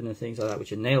Hansen and things like that,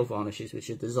 which are nail varnishes, which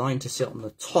are designed to sit on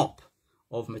the top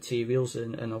of materials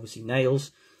and obviously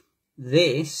nails,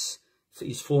 this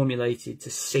is formulated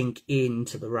to sink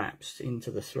into the wraps,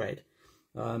 into the thread,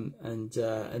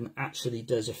 and actually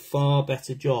does a far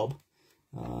better job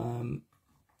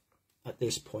at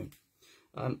this point.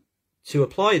 To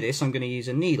apply this, I'm going to use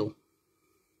a needle.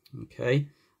 Okay,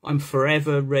 I'm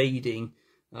forever raiding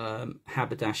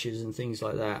haberdashers and things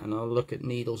like that, and I'll look at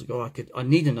needles and go, I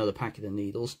need another packet of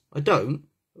needles. I don't,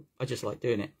 I just like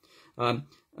doing it. And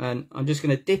I'm just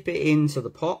going to dip it into the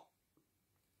pot,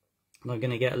 and I'm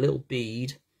going to get a little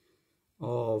bead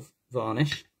of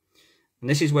varnish, and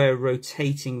this is where a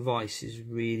rotating vise is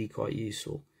really quite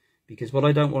useful, because what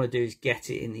I don't want to do is get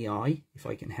it in the eye if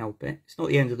I can help it. It's not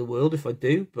the end of the world if I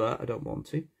do, but I don't want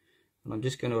to. And I'm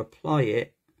just going to apply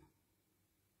it,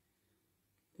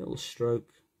 little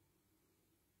stroke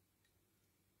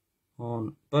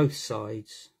on both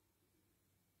sides,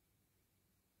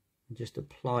 and just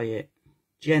apply it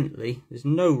gently. There's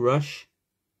no rush.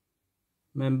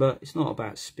 Remember, it's not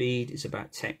about speed, it's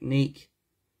about technique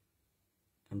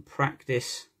and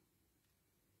practice.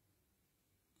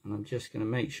 And I'm just going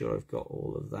to make sure I've got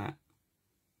all of that.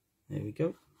 There we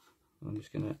go. I'm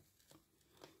just going to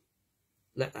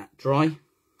let that dry.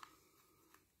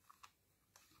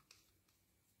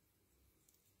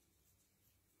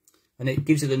 and it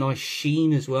gives it a nice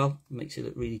sheen as well. It makes it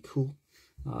look really cool.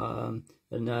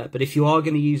 But if you are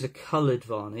going to use a coloured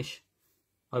varnish,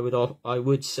 I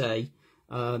would say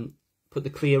put the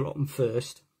clear on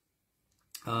first,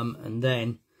 and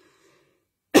then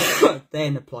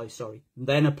then apply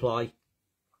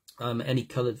any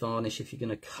coloured varnish if you're going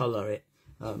to colour it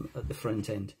at the front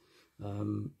end.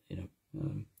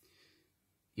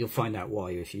 You'll find out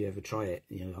why if you ever try it.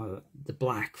 The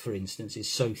black, for instance, is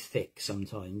so thick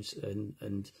sometimes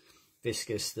and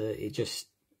viscous that it just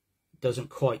doesn't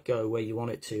quite go where you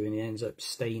want it to, and it ends up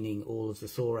staining all of the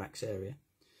thorax area.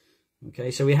 Okay,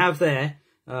 so we have there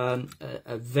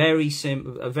a very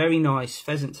nice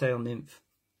pheasant tail nymph,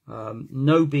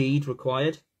 no bead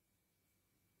required.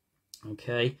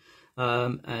 Okay,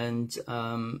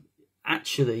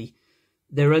 actually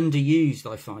they're underused,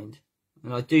 I find.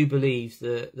 And I do believe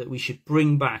that we should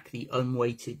bring back the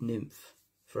unweighted nymph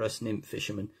for us nymph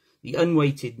fishermen. The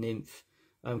unweighted nymph,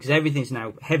 because everything's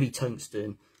now heavy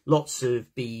tungsten, lots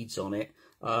of beads on it.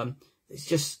 It's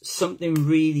just something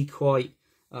really quite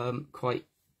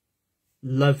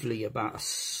lovely about a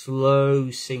slow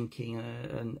sinking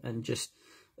and just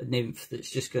a nymph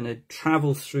that's just going to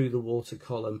travel through the water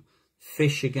column.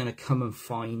 Fish are going to come and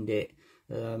find it.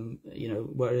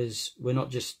 Whereas we're not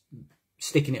just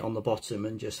sticking it on the bottom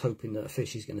and just hoping that a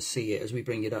fish is going to see it as we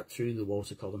bring it up through the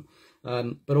water column,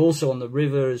 but also on the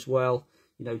river as well,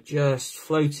 just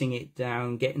floating it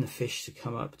down, getting the fish to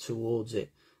come up towards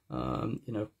it.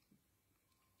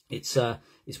 It's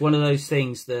one of those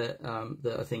things that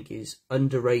I think is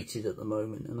underrated at the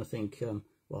moment, and I think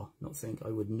I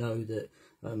would know that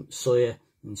Sawyer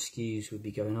and Skews would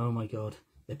be going, oh my god,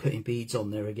 they're putting beads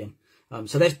on there again.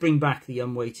 So let's bring back the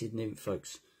unweighted nymph,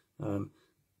 folks.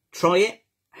 Try it,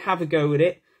 have a go with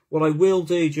it. What I will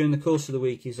do during the course of the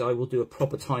week is I will do a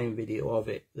proper time video of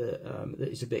it that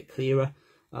is a bit clearer,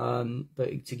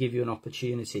 but to give you an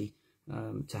opportunity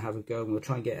to have a go. And we'll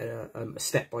try and get a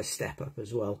step-by-step up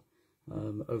as well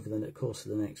over the course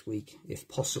of the next week, if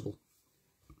possible.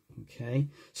 Okay,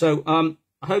 so I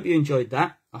hope you enjoyed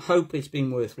that. I hope it's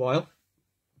been worthwhile.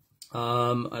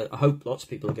 I hope lots of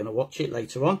people are going to watch it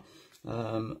later on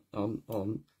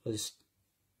as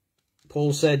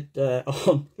Paul said,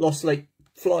 on Lost Lake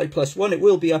Fly +1. It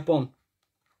will be up on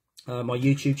my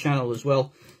YouTube channel as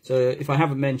well. So if I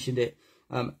haven't mentioned it,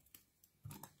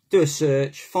 do a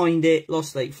search, find it,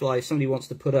 Lost Lake Fly. If somebody wants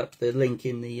to put up the link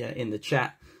in the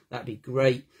chat, that'd be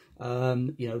great.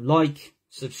 Like,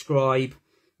 subscribe.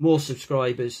 More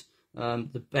subscribers,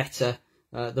 the better.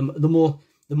 The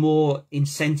more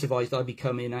incentivized I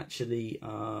become in actually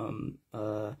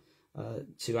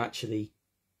to actually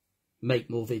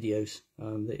make more videos.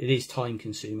 It is time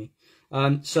consuming.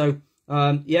 So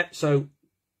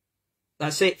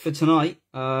that's it for tonight.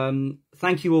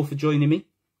 Thank you all for joining me.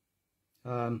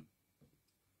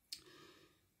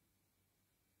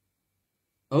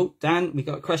 Oh, Dan, we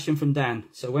got a question from Dan.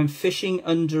 So when fishing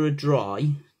under a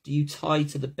dry, do you tie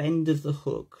to the bend of the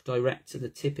hook direct to the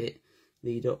tippet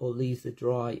leader or leave the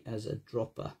dry as a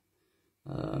dropper?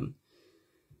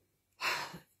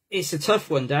 It's a tough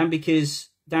one, Dan, because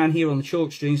down here on the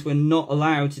chalk streams, we're not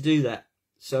allowed to do that.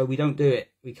 So we don't do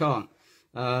it. We can't.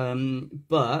 There's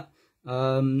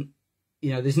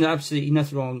absolutely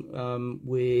nothing wrong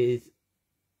with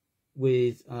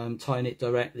tying it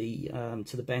directly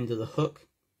to the bend of the hook.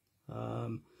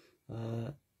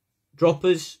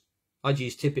 Droppers, I'd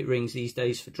use tippet rings these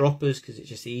days for droppers because it's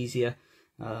just easier.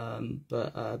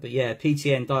 But yeah,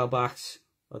 PTN dial backs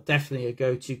are definitely a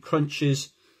go-to.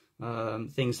 Crunchers,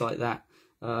 things like that.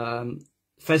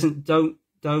 Pheasant, don't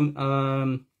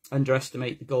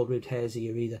underestimate the gold-ribbed hare's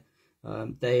ear either.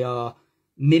 They are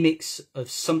mimics of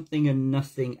something and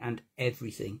nothing and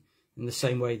everything, in the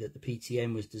same way that the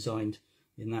PTN was designed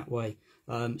in that way.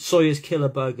 Sawyer's killer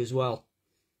bug as well,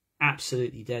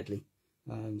 absolutely deadly.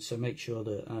 So make sure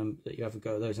that that you have a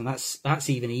go at those, and that's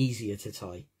even easier to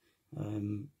tie.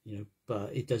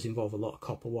 But it does involve a lot of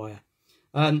copper wire.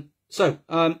 So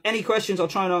any questions? I'll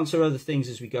try and answer other things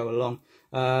as we go along.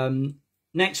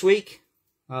 Next week,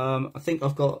 I think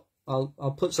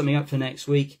I'll put something up for next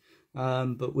week.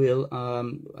 But we'll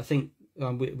I think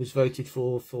it was voted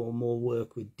for more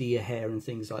work with deer hair and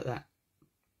things like that.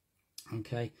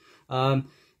 Okay.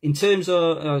 In terms,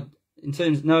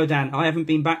 no, Dan, I haven't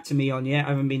been back to Meon yet. I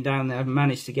haven't been down there. I haven't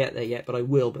managed to get there yet, but I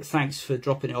will. But thanks for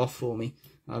dropping it off for me.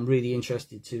 I'm really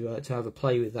interested to have a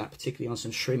play with that, particularly on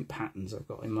some shrimp patterns I've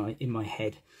got in my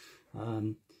head.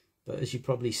 But as you've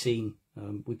probably seen,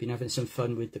 we've been having some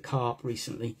fun with the carp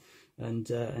recently, and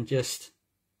just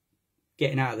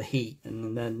getting out of the heat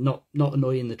and then not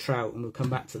annoying the trout, and we'll come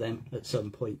back to them at some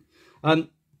point.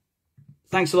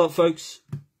 thanks a lot, folks.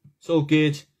 It's all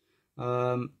good.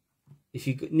 If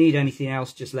you need anything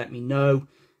else, just let me know.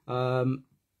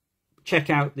 Check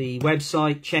out the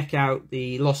website. Check out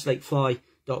the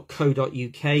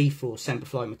lostlakefly.co.uk for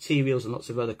Semperfli materials and lots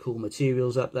of other cool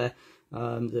materials up there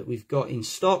that we've got in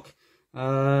stock.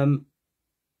 And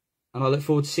I look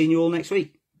forward to seeing you all next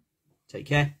week. Take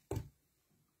care.